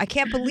 Laura. I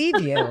can't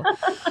believe you.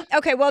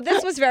 Okay. Well,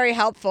 this was very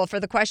helpful for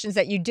the questions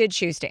that you did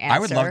choose to answer. I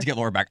would love to get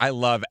Laura back. I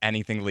love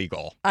anything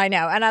legal. I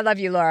know. And I love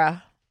you,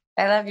 Laura.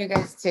 I love you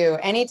guys too.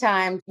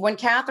 Anytime. When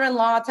Catherine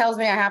Law tells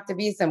me I have to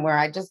be somewhere,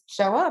 I just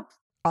show up.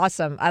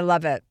 Awesome. I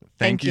love it.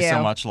 Thank you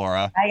so much,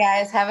 Laura. Bye,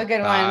 guys. Have a good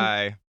one.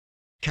 Bye.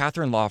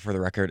 Catherine Law, for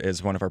the record,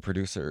 is one of our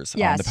producers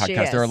on the podcast. She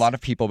is. There are a lot of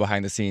people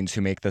behind the scenes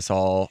who make this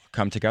all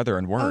come together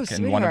and work. Oh,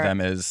 and one of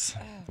them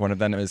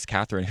is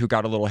Catherine, who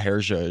got a little hair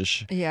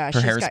zhuzh. Yeah,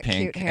 her hair's got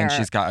pink, cute hair. and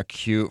she's got a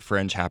cute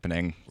fringe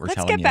happening.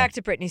 Let's get back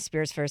to Britney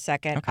Spears for a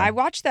second. Okay. I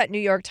watched that New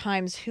York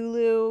Times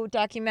Hulu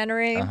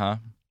documentary. Uh-huh.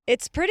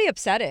 It's pretty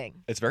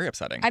upsetting. It's very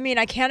upsetting. I mean,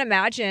 I can't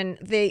imagine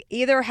they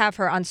either have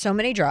her on so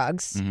many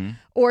drugs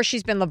or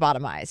she's been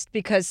lobotomized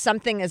because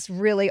something is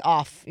really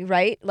off,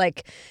 right?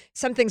 Like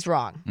something's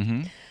wrong.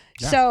 Mm-hmm.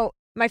 Yeah. So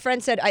my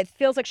friend said, it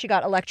feels like she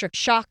got electric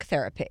shock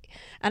therapy.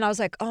 And I was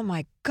like, oh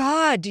my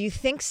God, do you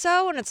think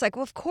so? And it's like,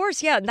 well, of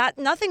course, yeah.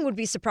 Nothing would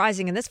be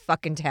surprising in this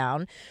fucking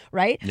town,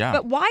 right? Yeah.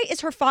 But why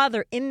is her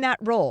father in that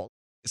role?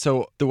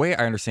 So the way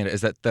I understand it is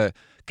that the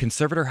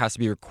conservator has to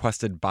be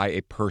requested by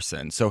a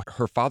person. So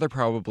her father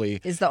probably,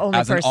 is the only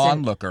as person. an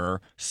onlooker,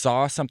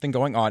 saw something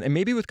going on, and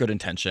maybe with good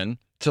intention,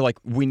 to like,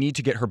 we need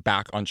to get her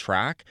back on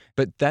track.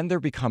 But then there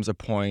becomes a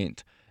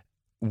point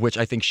which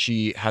I think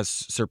she has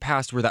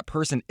surpassed, where that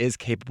person is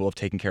capable of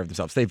taking care of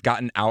themselves. They've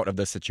gotten out of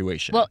the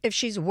situation. Well, if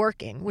she's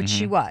working, which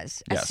she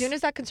was, as soon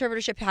as that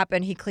conservatorship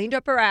happened, he cleaned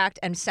up her act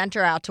and sent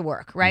her out to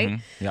work, right?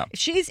 Mm-hmm. Yeah. If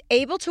she's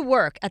able to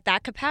work at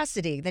that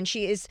capacity, then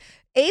she is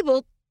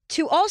able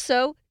to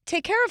also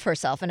take care of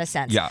herself in a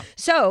sense. Yeah.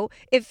 So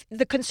if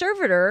the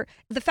conservator,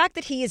 the fact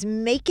that he is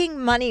making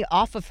money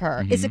off of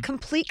her is a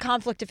complete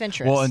conflict of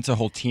interest. Well, and it's a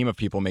whole team of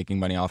people making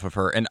money off of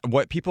her. And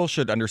what people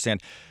should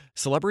understand,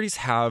 celebrities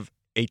have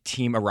a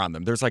team around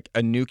them. There's like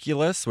a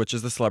nucleus, which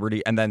is the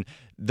celebrity, and then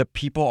the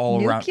people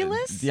all around.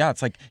 Nucleus? Yeah,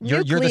 it's like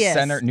you're the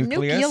center.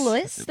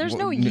 Nucleus? There's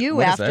no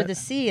U after the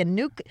C in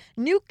nucleus.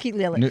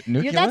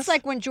 Nucleus? That's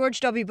like when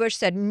George W. Bush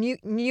said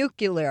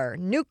nuclear.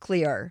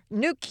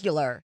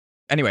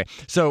 Anyway,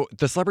 so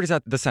the celebrity's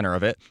at the center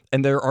of it,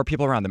 and there are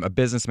people around them, a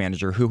business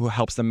manager who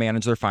helps them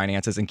manage their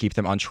finances and keep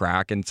them on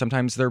track. And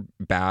sometimes they're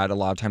bad, a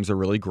lot of times they're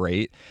really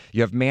great.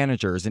 You have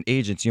managers and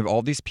agents. You have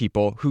all these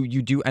people who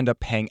you do end up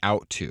paying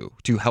out to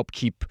help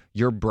keep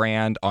your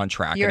brand on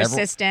track. Your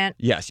assistant.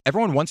 Yes.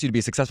 Everyone wants you to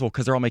be successful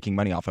because they're all making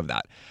money off of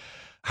that.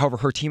 However,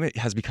 her team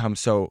has become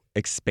so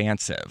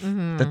expansive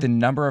that the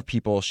number of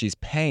people she's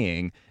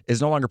paying is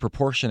no longer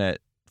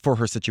proportionate for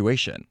her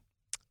situation.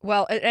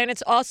 Well, and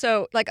it's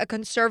also like a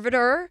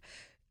conservator,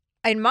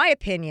 in my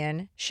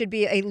opinion, should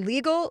be a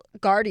legal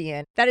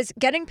guardian that is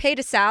getting paid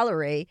a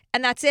salary,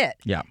 and that's it.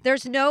 Yeah.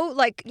 There's no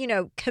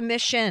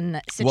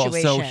commission situation.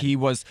 Well, so he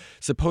was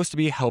supposed to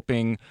be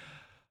helping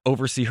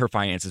oversee her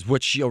finances,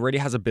 which she already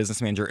has a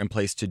business manager in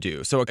place to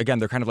do. So again,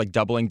 they're kind of like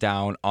doubling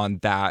down on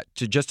that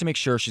just to make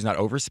sure she's not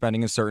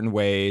overspending in certain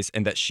ways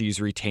and that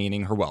she's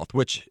retaining her wealth,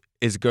 which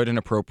is good and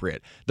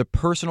appropriate. The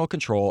personal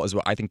control is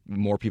what I think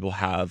more people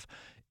have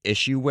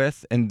issue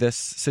with in this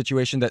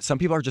situation, that some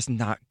people are just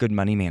not good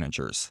money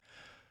managers.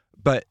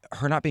 But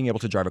her not being able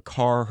to drive a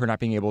car, her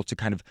not being able to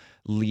kind of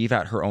leave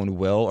at her own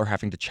will or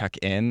having to check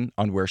in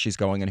on where she's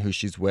going and who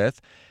she's with,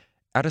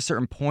 at a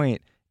certain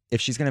point, if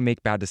she's going to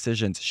make bad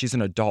decisions, she's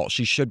an adult.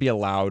 She should be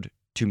allowed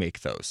to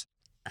make those.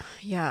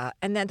 Yeah.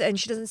 And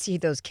she doesn't see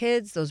those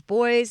kids, those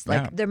boys.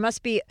 Like there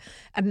must be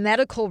a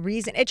medical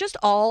reason. It just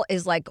all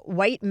is like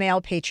white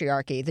male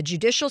patriarchy. The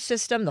judicial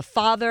system, the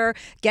father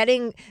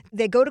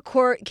they go to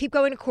court, keep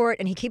going to court,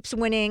 and he keeps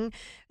winning.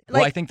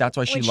 Well, I think that's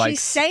why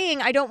she's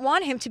saying, I don't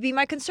want him to be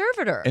my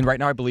conservator. And right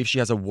now, I believe she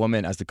has a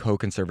woman as the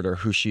co-conservator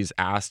who she's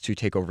asked to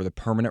take over the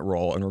permanent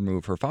role and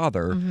remove her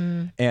father.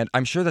 Mm-hmm. And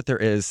I'm sure that there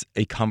is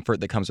a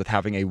comfort that comes with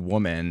having a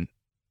woman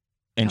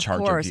in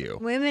charge of you.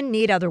 Women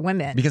need other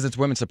women. Because it's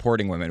women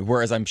supporting women.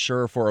 Whereas I'm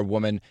sure for a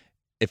woman,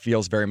 it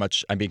feels very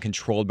much I'm being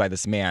controlled by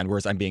this man,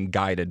 whereas I'm being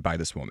guided by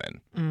this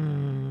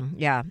woman.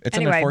 Yeah. It's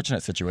an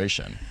unfortunate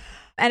situation.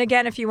 And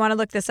again, if you want to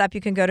look this up, you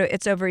can go to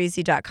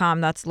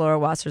itsovereasy.com. That's Laura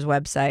Wasser's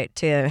website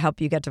to help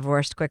you get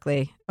divorced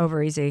quickly.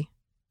 Over easy.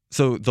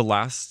 So the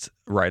last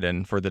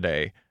write-in for the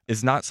day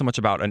is not so much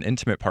about an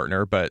intimate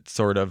partner, but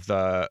sort of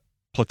the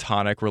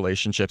platonic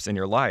relationships in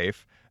your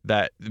life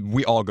that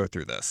we all go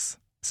through this.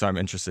 So I'm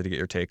interested to get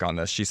your take on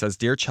this. She says,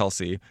 Dear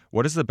Chelsea,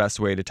 what is the best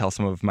way to tell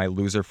some of my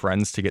loser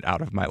friends to get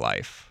out of my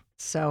life?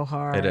 So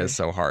hard. It is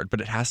so hard,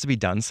 but it has to be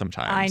done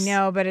sometimes. I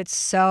know, but it's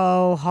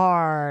so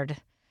hard.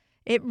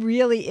 It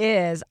really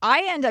is.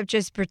 I end up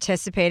just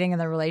participating in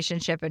the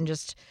relationship and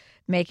just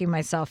making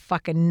myself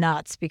fucking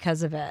nuts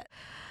because of it.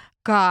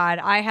 God,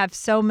 I have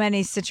so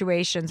many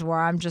situations where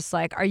I'm just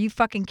like, are you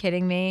fucking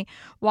kidding me?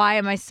 Why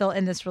am I still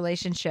in this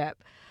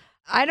relationship?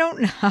 I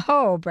don't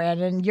know,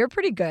 Brandon. You're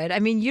pretty good. I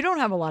mean, you don't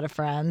have a lot of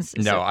friends.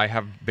 No, I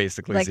have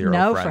basically like zero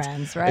no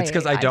friends, right? It's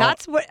because I don't.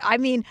 That's what I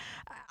mean.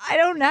 I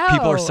don't know.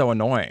 People are so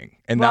annoying,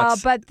 and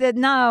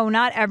no,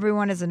 not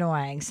everyone is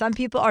annoying. Some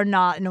people are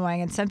not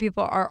annoying, and some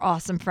people are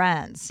awesome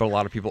friends. But a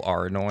lot of people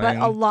are annoying. But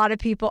a lot of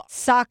people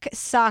suck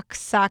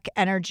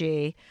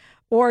energy.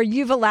 Or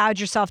you've allowed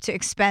yourself to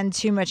expend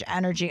too much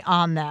energy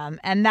on them.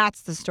 And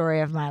that's the story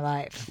of my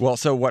life. Well,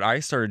 so what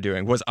I started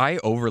doing was I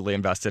overly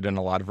invested in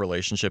a lot of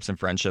relationships and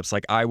friendships.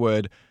 Like I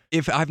would,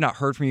 if I've not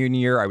heard from you in a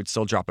year, I would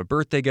still drop a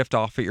birthday gift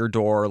off at your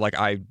door. Like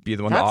I'd be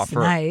the one to offer.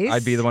 Nice.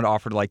 I'd be the one to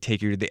offer to like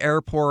take you to the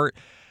airport.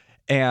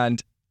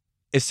 And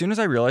as soon as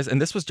I realized,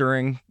 and this was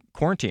during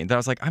quarantine, that I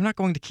was like, I'm not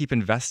going to keep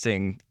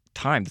investing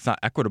time that's not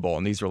equitable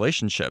in these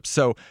relationships.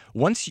 So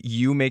once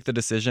you make the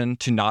decision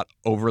to not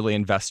overly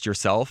invest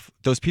yourself,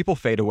 those people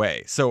fade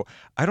away. So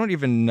I don't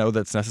even know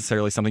that's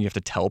necessarily something you have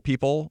to tell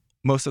people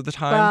most of the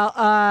time. Well,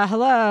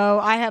 hello.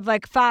 I have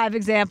like 5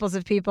 examples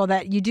of people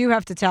that you do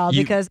have to tell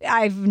because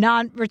I've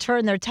not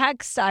returned their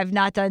texts. I've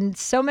not done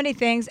so many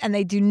things and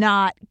they do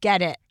not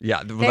get it.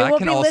 Yeah, well, they will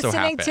can be also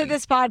listening happen. to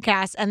this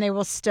podcast and they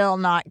will still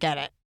not get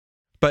it.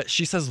 But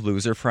she says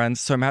loser friends.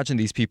 So imagine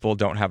these people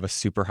don't have a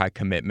super high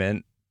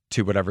commitment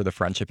to whatever the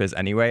friendship is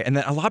anyway. And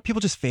then a lot of people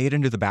just fade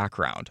into the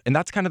background. And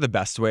that's kind of the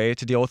best way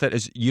to deal with it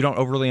is you don't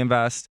overly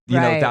invest. You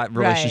know, that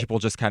relationship will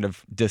just kind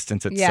of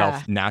distance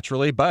itself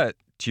naturally. But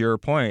to your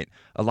point,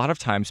 a lot of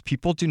times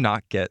people do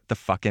not get the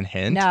fucking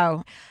hint.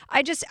 No,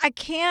 I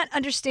can't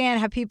understand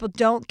how people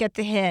don't get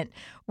the hint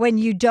when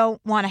you don't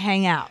want to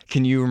hang out.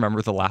 Can you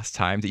remember the last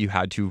time that you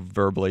had to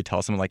verbally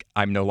tell someone like,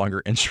 I'm no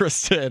longer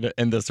interested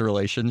in this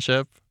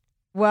relationship?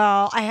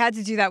 Well, I had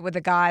to do that with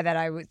a guy that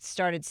I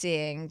started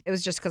seeing. It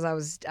was just because I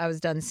was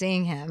done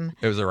seeing him.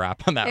 It was a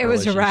wrap on that relationship.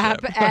 It was a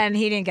wrap, and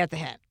he didn't get the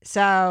hint.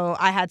 So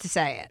I had to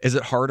say it. Is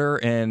it harder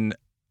in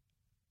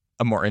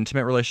a more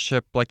intimate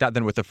relationship like that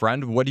than with a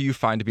friend? What do you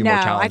find to be more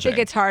challenging? I think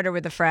it's harder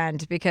with a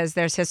friend because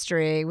there's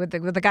history. With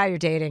the guy you're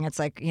dating, it's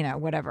like, you know,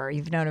 whatever.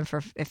 You've known him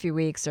for a few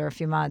weeks or a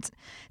few months.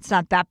 It's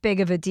not that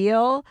big of a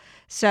deal.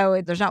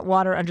 So there's not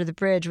water under the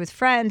bridge. With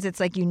friends, it's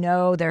like you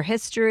know their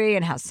history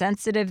and how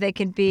sensitive they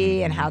can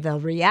be and how they'll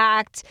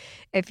react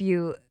if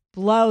you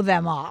blow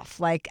them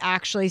off. Like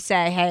actually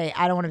say, hey,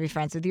 I don't want to be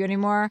friends with you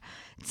anymore.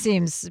 It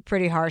seems a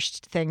pretty harsh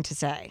thing to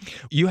say.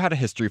 You had a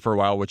history for a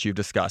while, which you've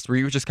discussed, where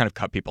you would just kind of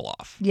cut people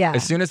off. Yeah.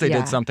 As soon as they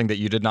did something that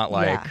you did not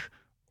like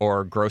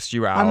or grossed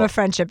you out. I'm a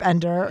friendship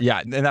ender.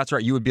 Yeah, and that's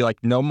right. You would be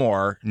like, no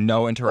more,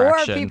 no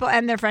interaction. Or people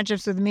end their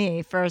friendships with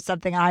me for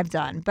something I've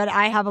done. But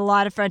I have a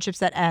lot of friendships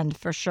that end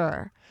for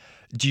sure.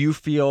 Do you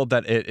feel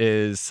that it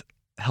is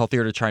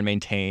healthier to try and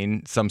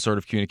maintain some sort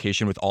of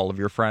communication with all of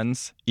your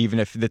friends, even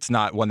if it's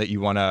not one that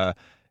you want to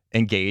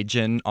engage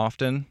in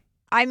often?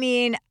 I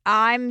mean,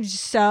 I'm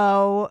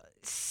so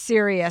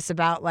serious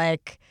about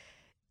like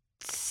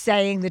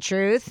saying the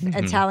truth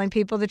and telling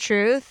people the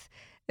truth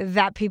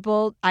that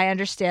people, I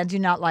understand, do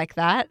not like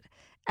that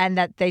and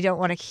that they don't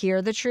want to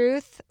hear the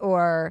truth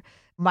or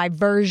my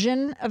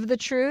version of the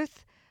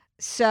truth.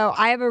 So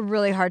I have a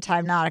really hard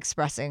time not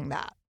expressing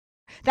that.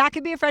 That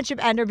could be a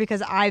friendship ender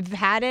because I've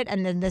had it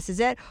and then this is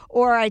it.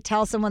 Or I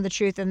tell someone the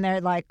truth and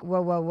they're like,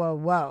 whoa, whoa, whoa,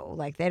 whoa.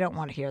 Like they don't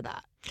want to hear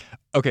that.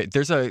 Okay,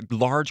 there's a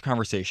large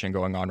conversation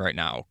going on right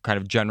now, kind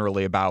of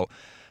generally about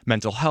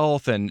mental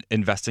health and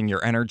investing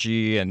your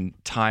energy and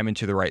time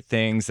into the right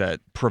things that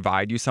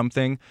provide you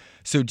something.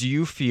 So do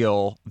you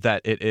feel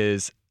that it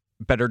is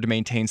better to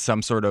maintain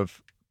some sort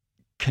of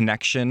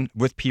connection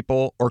with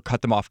people or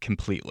cut them off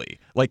completely,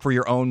 like for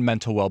your own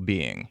mental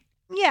well-being?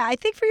 Yeah, I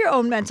think for your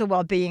own mental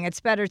well-being, it's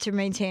better to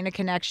maintain a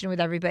connection with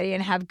everybody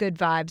and have good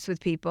vibes with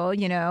people,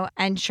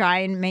 and try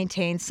and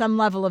maintain some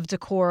level of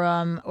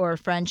decorum or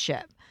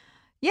friendship.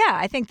 Yeah,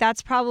 I think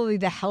that's probably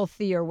the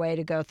healthier way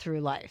to go through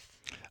life.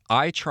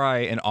 I try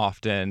and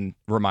often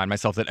remind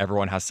myself that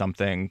everyone has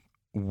something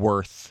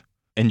worth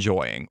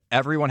enjoying.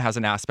 Everyone has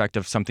an aspect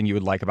of something you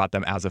would like about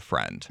them as a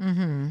friend.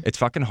 Mm-hmm. It's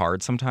fucking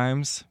hard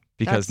sometimes.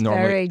 Because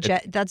normally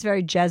that's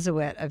very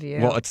Jesuit of you.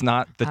 Well, it's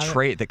not the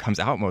trait that comes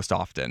out most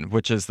often,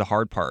 which is the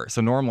hard part.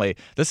 So normally,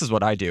 this is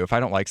what I do. If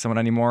I don't like someone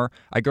anymore,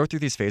 I go through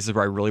these phases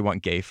where I really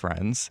want gay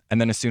friends. And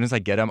then as soon as I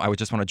get them, I would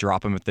just want to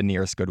drop them at the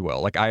nearest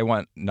Goodwill. Like, I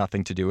want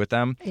nothing to do with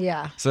them.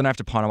 Yeah. So then I have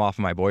to pawn them off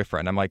of my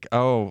boyfriend. I'm like,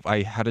 oh,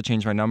 I had to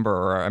change my number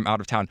or I'm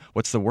out of town.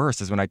 What's the worst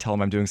is when I tell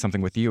them I'm doing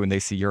something with you and they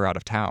see you're out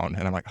of town.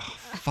 And I'm like, oh,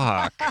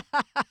 fuck.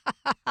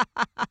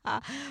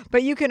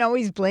 But you can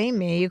always blame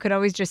me. You could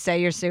always just say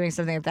you're doing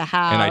something at the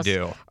house. And I do.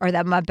 Or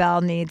that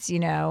Mabel needs,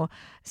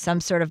 some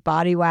sort of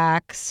body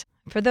wax.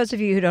 For those of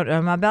you who don't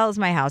know, Mabel is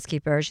my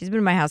housekeeper. She's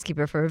been my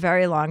housekeeper for a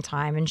very long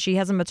time, and she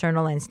has a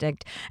maternal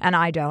instinct, and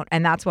I don't.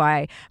 And that's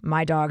why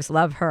my dogs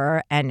love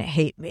her and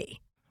hate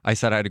me. I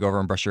said I had to go over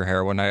and brush your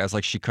hair one night. I was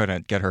like, she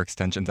couldn't get her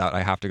extensions out.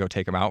 I have to go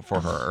take them out for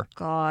her.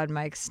 God,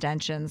 my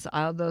extensions.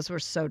 Oh, those were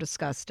so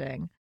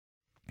disgusting.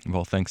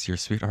 Well, thanks to your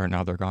sweetheart.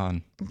 Now they're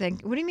gone.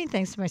 What do you mean,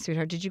 thanks to my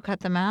sweetheart? Did you cut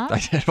them out? I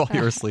did while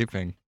you were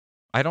sleeping.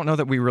 I don't know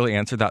that we really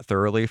answered that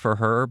thoroughly for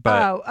her,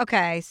 but... Oh,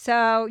 okay.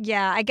 So,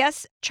 yeah, I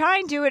guess try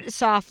and do it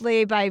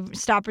softly by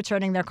stop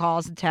returning their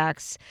calls and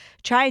texts.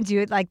 Try and do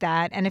it like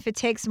that. And if it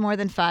takes more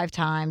than 5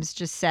 times,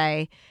 just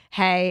say,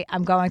 hey,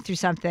 I'm going through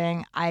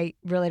something. I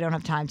really don't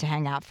have time to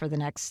hang out for the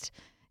next,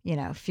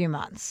 few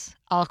months.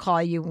 I'll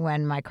call you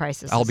when my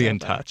crisis is I'll be over. in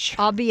touch.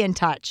 I'll be in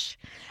touch.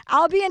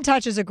 I'll be in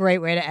touch is a great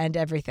way to end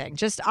everything.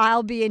 Just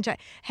I'll be in touch.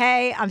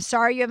 Hey, I'm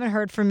sorry you haven't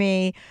heard from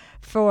me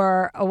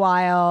for a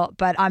while,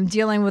 but I'm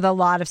dealing with a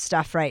lot of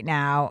stuff right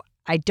now.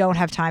 I don't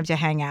have time to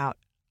hang out.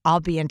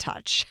 I'll be in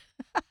touch.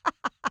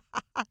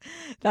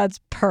 That's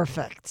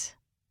perfect.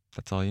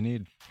 That's all you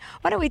need.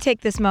 Why don't we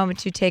take this moment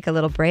to take a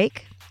little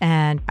break?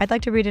 And I'd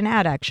like to read an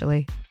ad,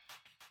 actually.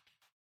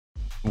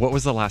 What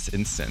was the last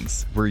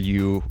instance where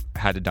you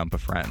had to dump a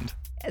friend?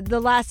 The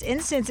last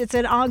instance, it's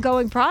an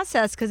ongoing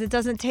process because it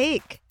doesn't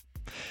take.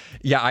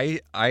 Yeah,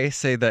 I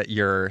say that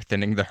you're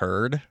thinning the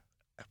herd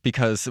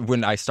because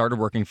when I started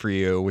working for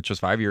you, which was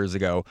 5 years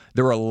ago,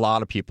 there were a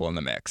lot of people in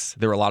the mix.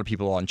 There were a lot of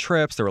people on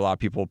trips. There were a lot of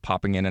people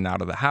popping in and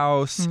out of the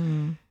house.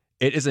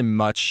 It is a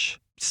much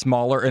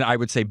smaller and I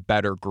would say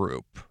better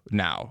group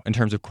now in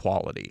terms of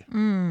quality.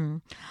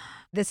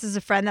 This is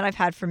a friend that I've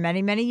had for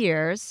many, many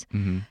years,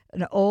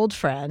 an old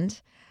friend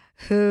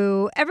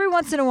who every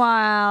once in a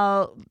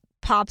while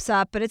pops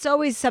up, but it's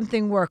always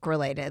something work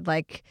related.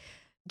 Like,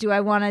 do I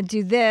want to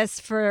do this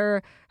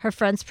for her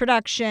friend's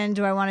production?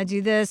 Do I want to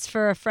do this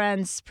for a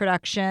friend's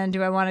production?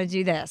 Do I want to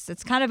do this?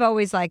 It's kind of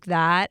always like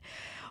that.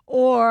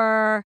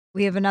 Or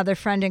we have another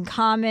friend in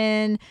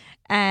common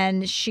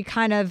and she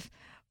kind of,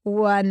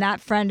 when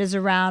that friend is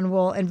around,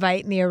 will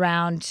invite me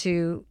around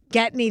to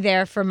get me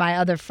there for my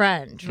other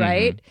friend,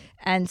 right?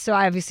 And so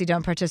I obviously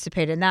don't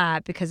participate in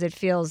that because it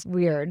feels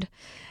weird.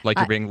 Like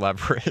you're being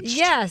leveraged.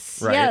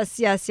 Yes, right?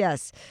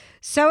 yes.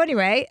 So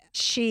anyway,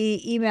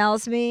 she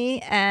emails me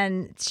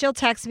and she'll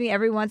text me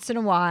every once in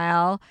a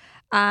while.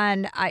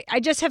 And I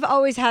just have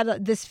always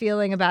had this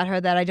feeling about her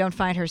that I don't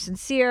find her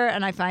sincere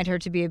and I find her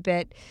to be a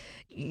bit,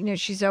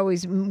 she's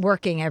always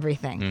working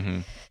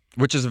everything.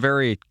 Which is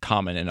very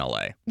common in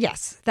LA.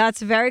 Yes,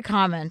 that's very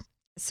common.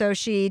 So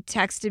she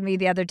texted me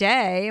the other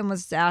day and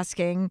was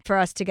asking for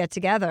us to get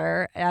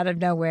together out of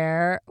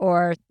nowhere.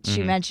 Or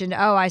she mentioned,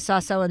 oh, I saw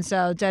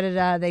so-and-so,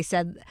 da-da-da. They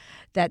said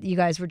that you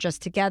guys were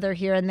just together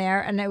here and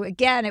there. And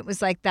again, it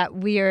was like that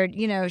weird,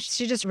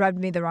 she just rubbed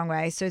me the wrong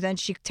way. So then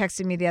she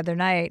texted me the other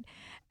night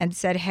and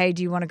said, hey,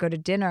 do you want to go to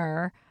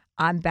dinner?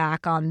 I'm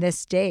back on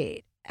this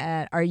date.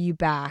 Are you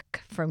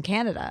back from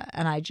Canada?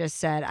 And I just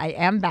said, I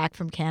am back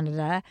from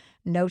Canada.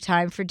 No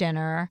time for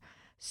dinner.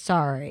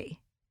 Sorry.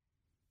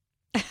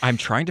 I'm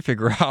trying to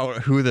figure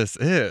out who this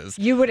is.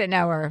 You wouldn't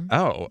know her.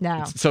 Oh.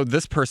 No. So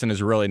this person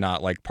is really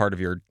not like part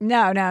of your...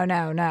 No.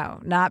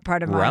 Not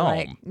part of my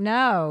realm.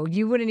 No,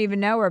 you wouldn't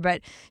even know her.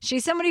 But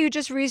she's somebody who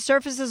just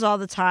resurfaces all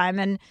the time.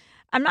 And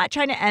I'm not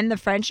trying to end the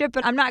friendship,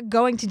 but I'm not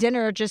going to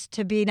dinner just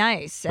to be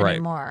nice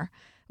anymore.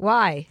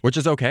 Why? Which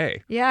is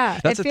okay.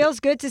 Yeah. It feels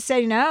good to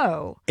say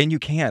no. And you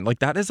can. Like,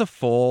 that is a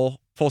full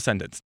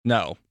sentence.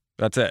 No.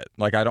 That's it.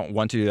 Like, I don't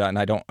want to do that and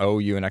I don't owe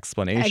you an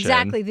explanation.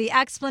 Exactly. The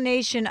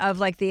explanation of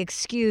like the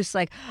excuse,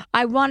 like,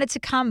 I wanted to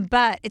come,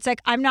 but it's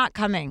like, I'm not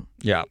coming.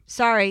 Yeah.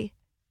 Sorry.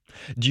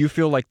 Do you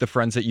feel like the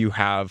friends that you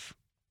have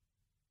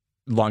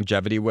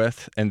longevity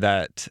with and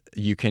that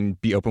you can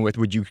be open with,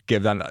 would you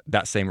give them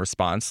that same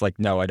response? Like,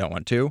 no, I don't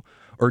want to?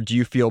 Or do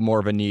you feel more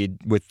of a need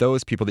with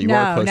those people that you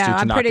are close to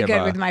I'm not pretty give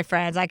good with my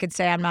friends. I could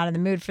say I'm not in the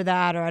mood for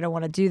that, or I don't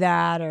want to do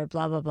that, or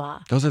blah, blah,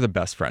 blah. Those are the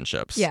best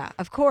friendships. Yeah,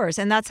 of course.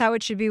 And that's how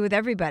it should be with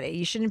everybody.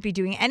 You shouldn't be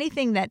doing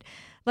anything that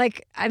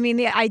Like, I mean,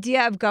 the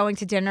idea of going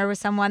to dinner with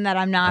someone that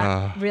I'm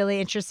not really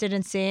interested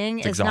in seeing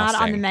is not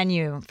on the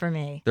menu for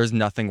me. There's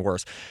nothing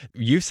worse.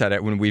 You said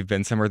it when we've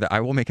been somewhere that I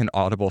will make an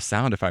audible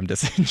sound if I'm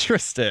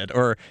disinterested,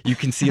 or you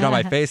can see it on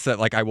my face that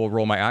like I will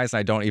roll my eyes and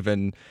I don't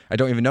even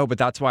know. But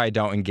that's why I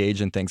don't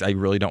engage in things I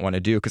really don't want to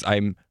do, because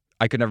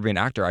I could never be an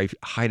actor. I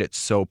hide it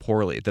so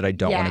poorly that I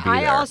don't want to be there.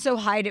 I also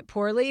hide it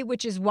poorly,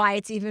 which is why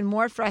it's even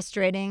more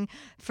frustrating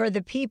for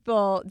the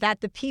people that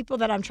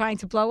I'm trying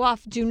to blow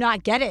off do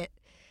not get it.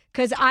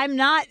 Because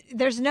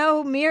there's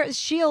no mere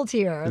shield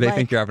here. They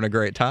think you're having a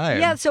great time.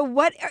 Yeah, so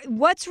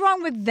what's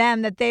wrong with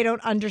them that they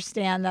don't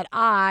understand that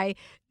I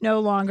no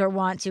longer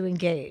want to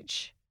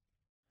engage?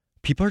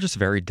 People are just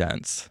very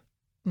dense.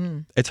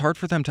 It's hard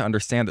for them to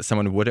understand that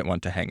someone wouldn't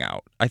want to hang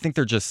out. I think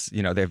they're just,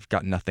 they've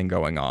got nothing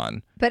going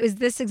on. But is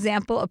this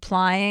example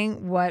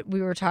applying what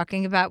we were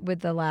talking about with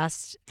the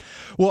last?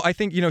 Well, I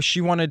think,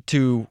 she wanted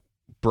to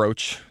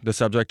broach the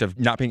subject of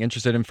not being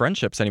interested in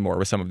friendships anymore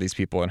with some of these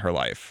people in her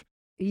life.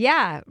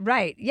 Yeah,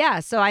 right. Yeah.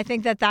 So I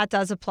think that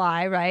does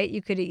apply, right?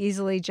 You could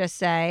easily just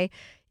say,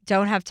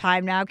 don't have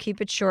time now,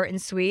 keep it short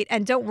and sweet,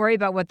 and don't worry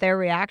about what their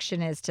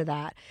reaction is to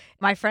that.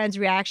 My friend's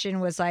reaction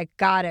was like,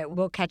 got it,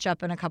 we'll catch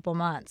up in a couple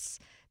months.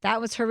 That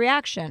was her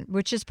reaction,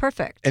 which is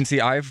perfect. And see,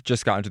 I've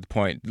just gotten to the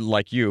point,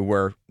 like you,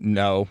 where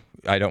no,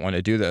 I don't want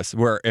to do this.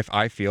 Where if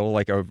I feel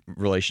like a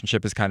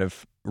relationship has kind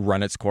of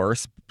run its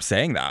course,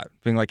 saying that,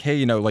 being like,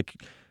 hey, like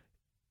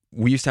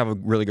we used to have a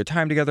really good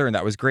time together and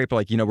that was great, but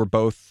like, we're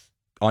both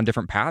on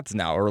different paths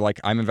now, or like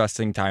I'm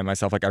investing time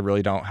myself. Like I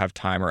really don't have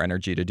time or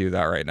energy to do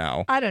that right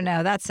now. I don't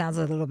know. That sounds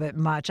a little bit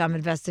much. I'm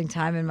investing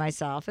time in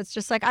myself. It's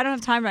just like, I don't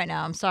have time right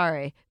now. I'm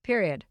sorry.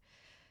 Period.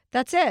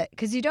 That's it.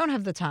 Because you don't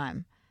have the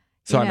time.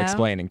 So I'm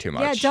explaining too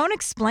much. Yeah, don't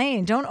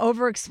explain. Don't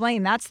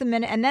over-explain. That's the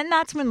minute. And then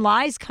that's when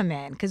lies come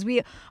in. Because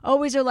we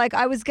always are like,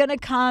 I was going to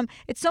come.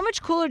 It's so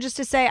much cooler just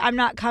to say, I'm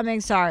not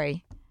coming.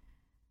 Sorry.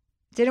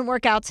 Didn't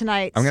work out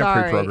tonight. I'm going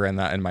to pre-program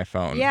that in my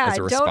phone as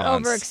a response. Don't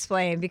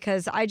over-explain,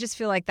 because I just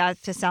feel like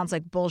that just sounds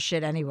like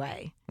bullshit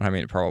anyway. I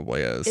mean, it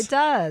probably is. It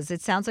does.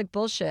 It sounds like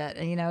bullshit.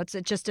 And, it's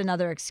just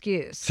another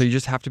excuse. So you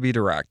just have to be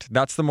direct.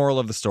 That's the moral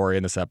of the story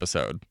in this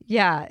episode.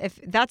 Yeah. If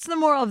that's the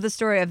moral of the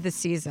story of this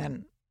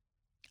season,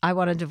 I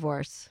want a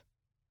divorce.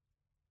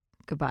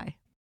 Goodbye.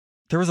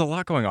 There was a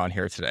lot going on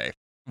here today.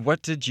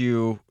 What did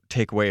you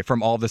take away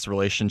from all this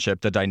relationship,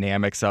 the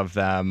dynamics of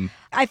them?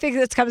 I think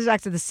this comes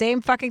back to the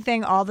same fucking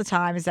thing all the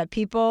time, is that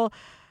people,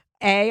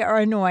 A, are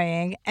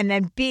annoying, and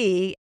then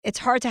B, it's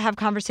hard to have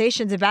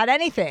conversations about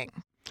anything.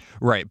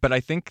 Right. But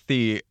I think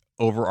the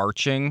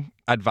overarching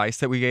advice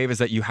that we gave is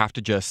that you have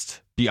to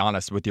just be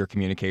honest with your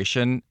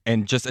communication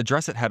and just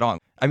address it head on.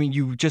 I mean,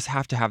 you just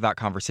have to have that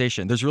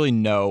conversation. There's really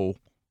no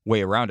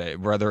way around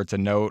it. Whether it's a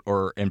note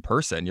or in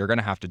person, you're going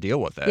to have to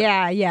deal with it.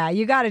 Yeah.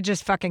 You got to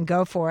just fucking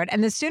go for it.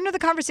 And the sooner the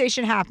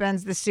conversation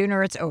happens, the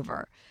sooner it's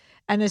over.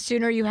 And the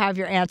sooner you have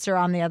your answer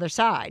on the other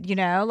side,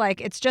 like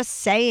it's just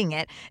saying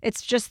it.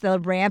 It's just the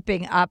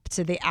ramping up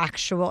to the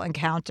actual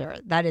encounter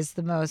that is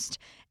the most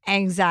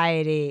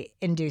anxiety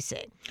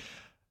inducing.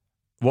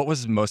 What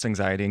was most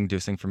anxiety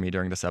inducing for me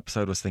during this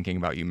episode was thinking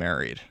about you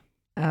married.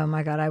 Oh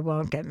my God, I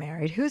won't get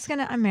married. Who's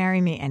going to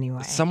marry me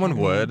anyway? Someone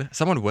would.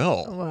 Someone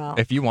will. Well,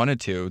 if you wanted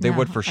to. They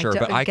would for sure.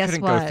 But I couldn't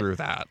go through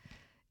that.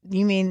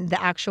 You mean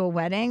the actual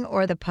wedding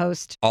or the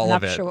post? All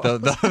of it.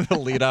 The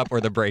lead up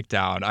or the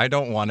breakdown. I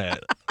don't want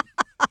it.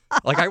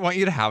 Like, I want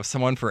you to have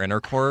someone for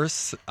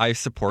intercourse. I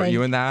support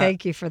you in that.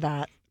 Thank you for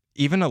that.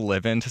 Even a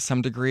live-in to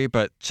some degree,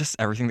 but just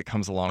everything that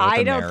comes along with the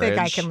marriage. I don't think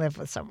I can live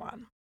with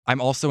someone.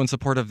 I'm also in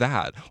support of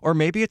that. Or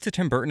maybe it's a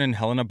Tim Burton and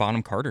Helena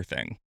Bonham Carter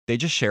thing. They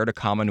just shared a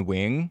common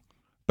wing,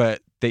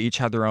 but they each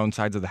had their own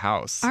sides of the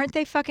house. Aren't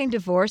they fucking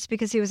divorced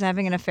because he was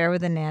having an affair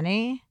with a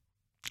nanny?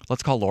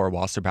 Let's call Laura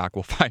Wasserback.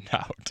 We'll find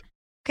out.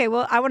 Okay,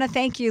 well, I want to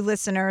thank you,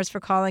 listeners, for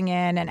calling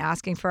in and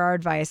asking for our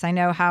advice. I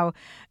know how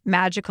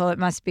magical it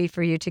must be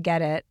for you to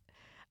get it.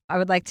 I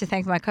would like to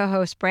thank my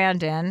co-host,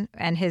 Brandon,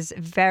 and his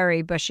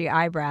very bushy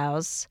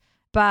eyebrows.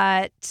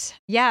 But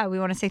yeah, we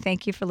want to say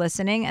thank you for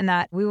listening and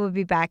that we will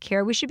be back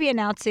here. We should be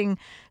announcing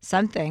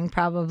something,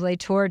 probably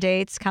tour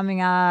dates coming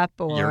up.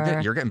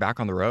 Or You're getting back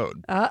on the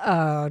road.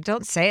 Uh-oh,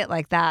 don't say it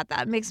like that.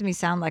 That makes me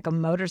sound like a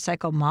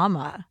motorcycle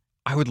mama.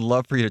 I would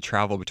love for you to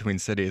travel between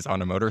cities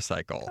on a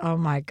motorcycle. Oh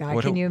my God,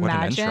 can you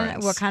imagine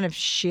what kind of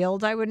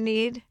shield I would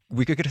need?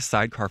 We could get a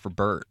sidecar for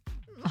Bert.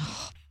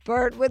 Oh,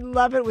 Bert would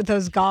love it with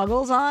those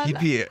goggles on. He'd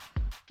be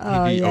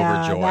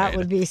overjoyed. That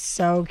would be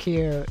so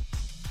cute.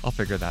 I'll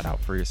figure that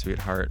out for you,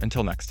 sweetheart.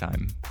 Until next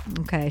time.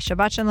 Okay,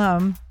 Shabbat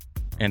Shalom.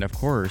 And of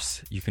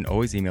course, you can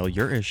always email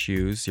your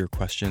issues, your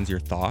questions, your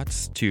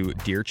thoughts to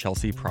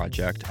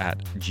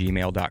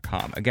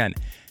dearchelseaproject@gmail.com. Again,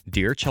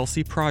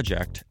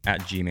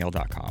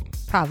 dearchelseaproject@gmail.com.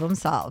 Problem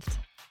solved.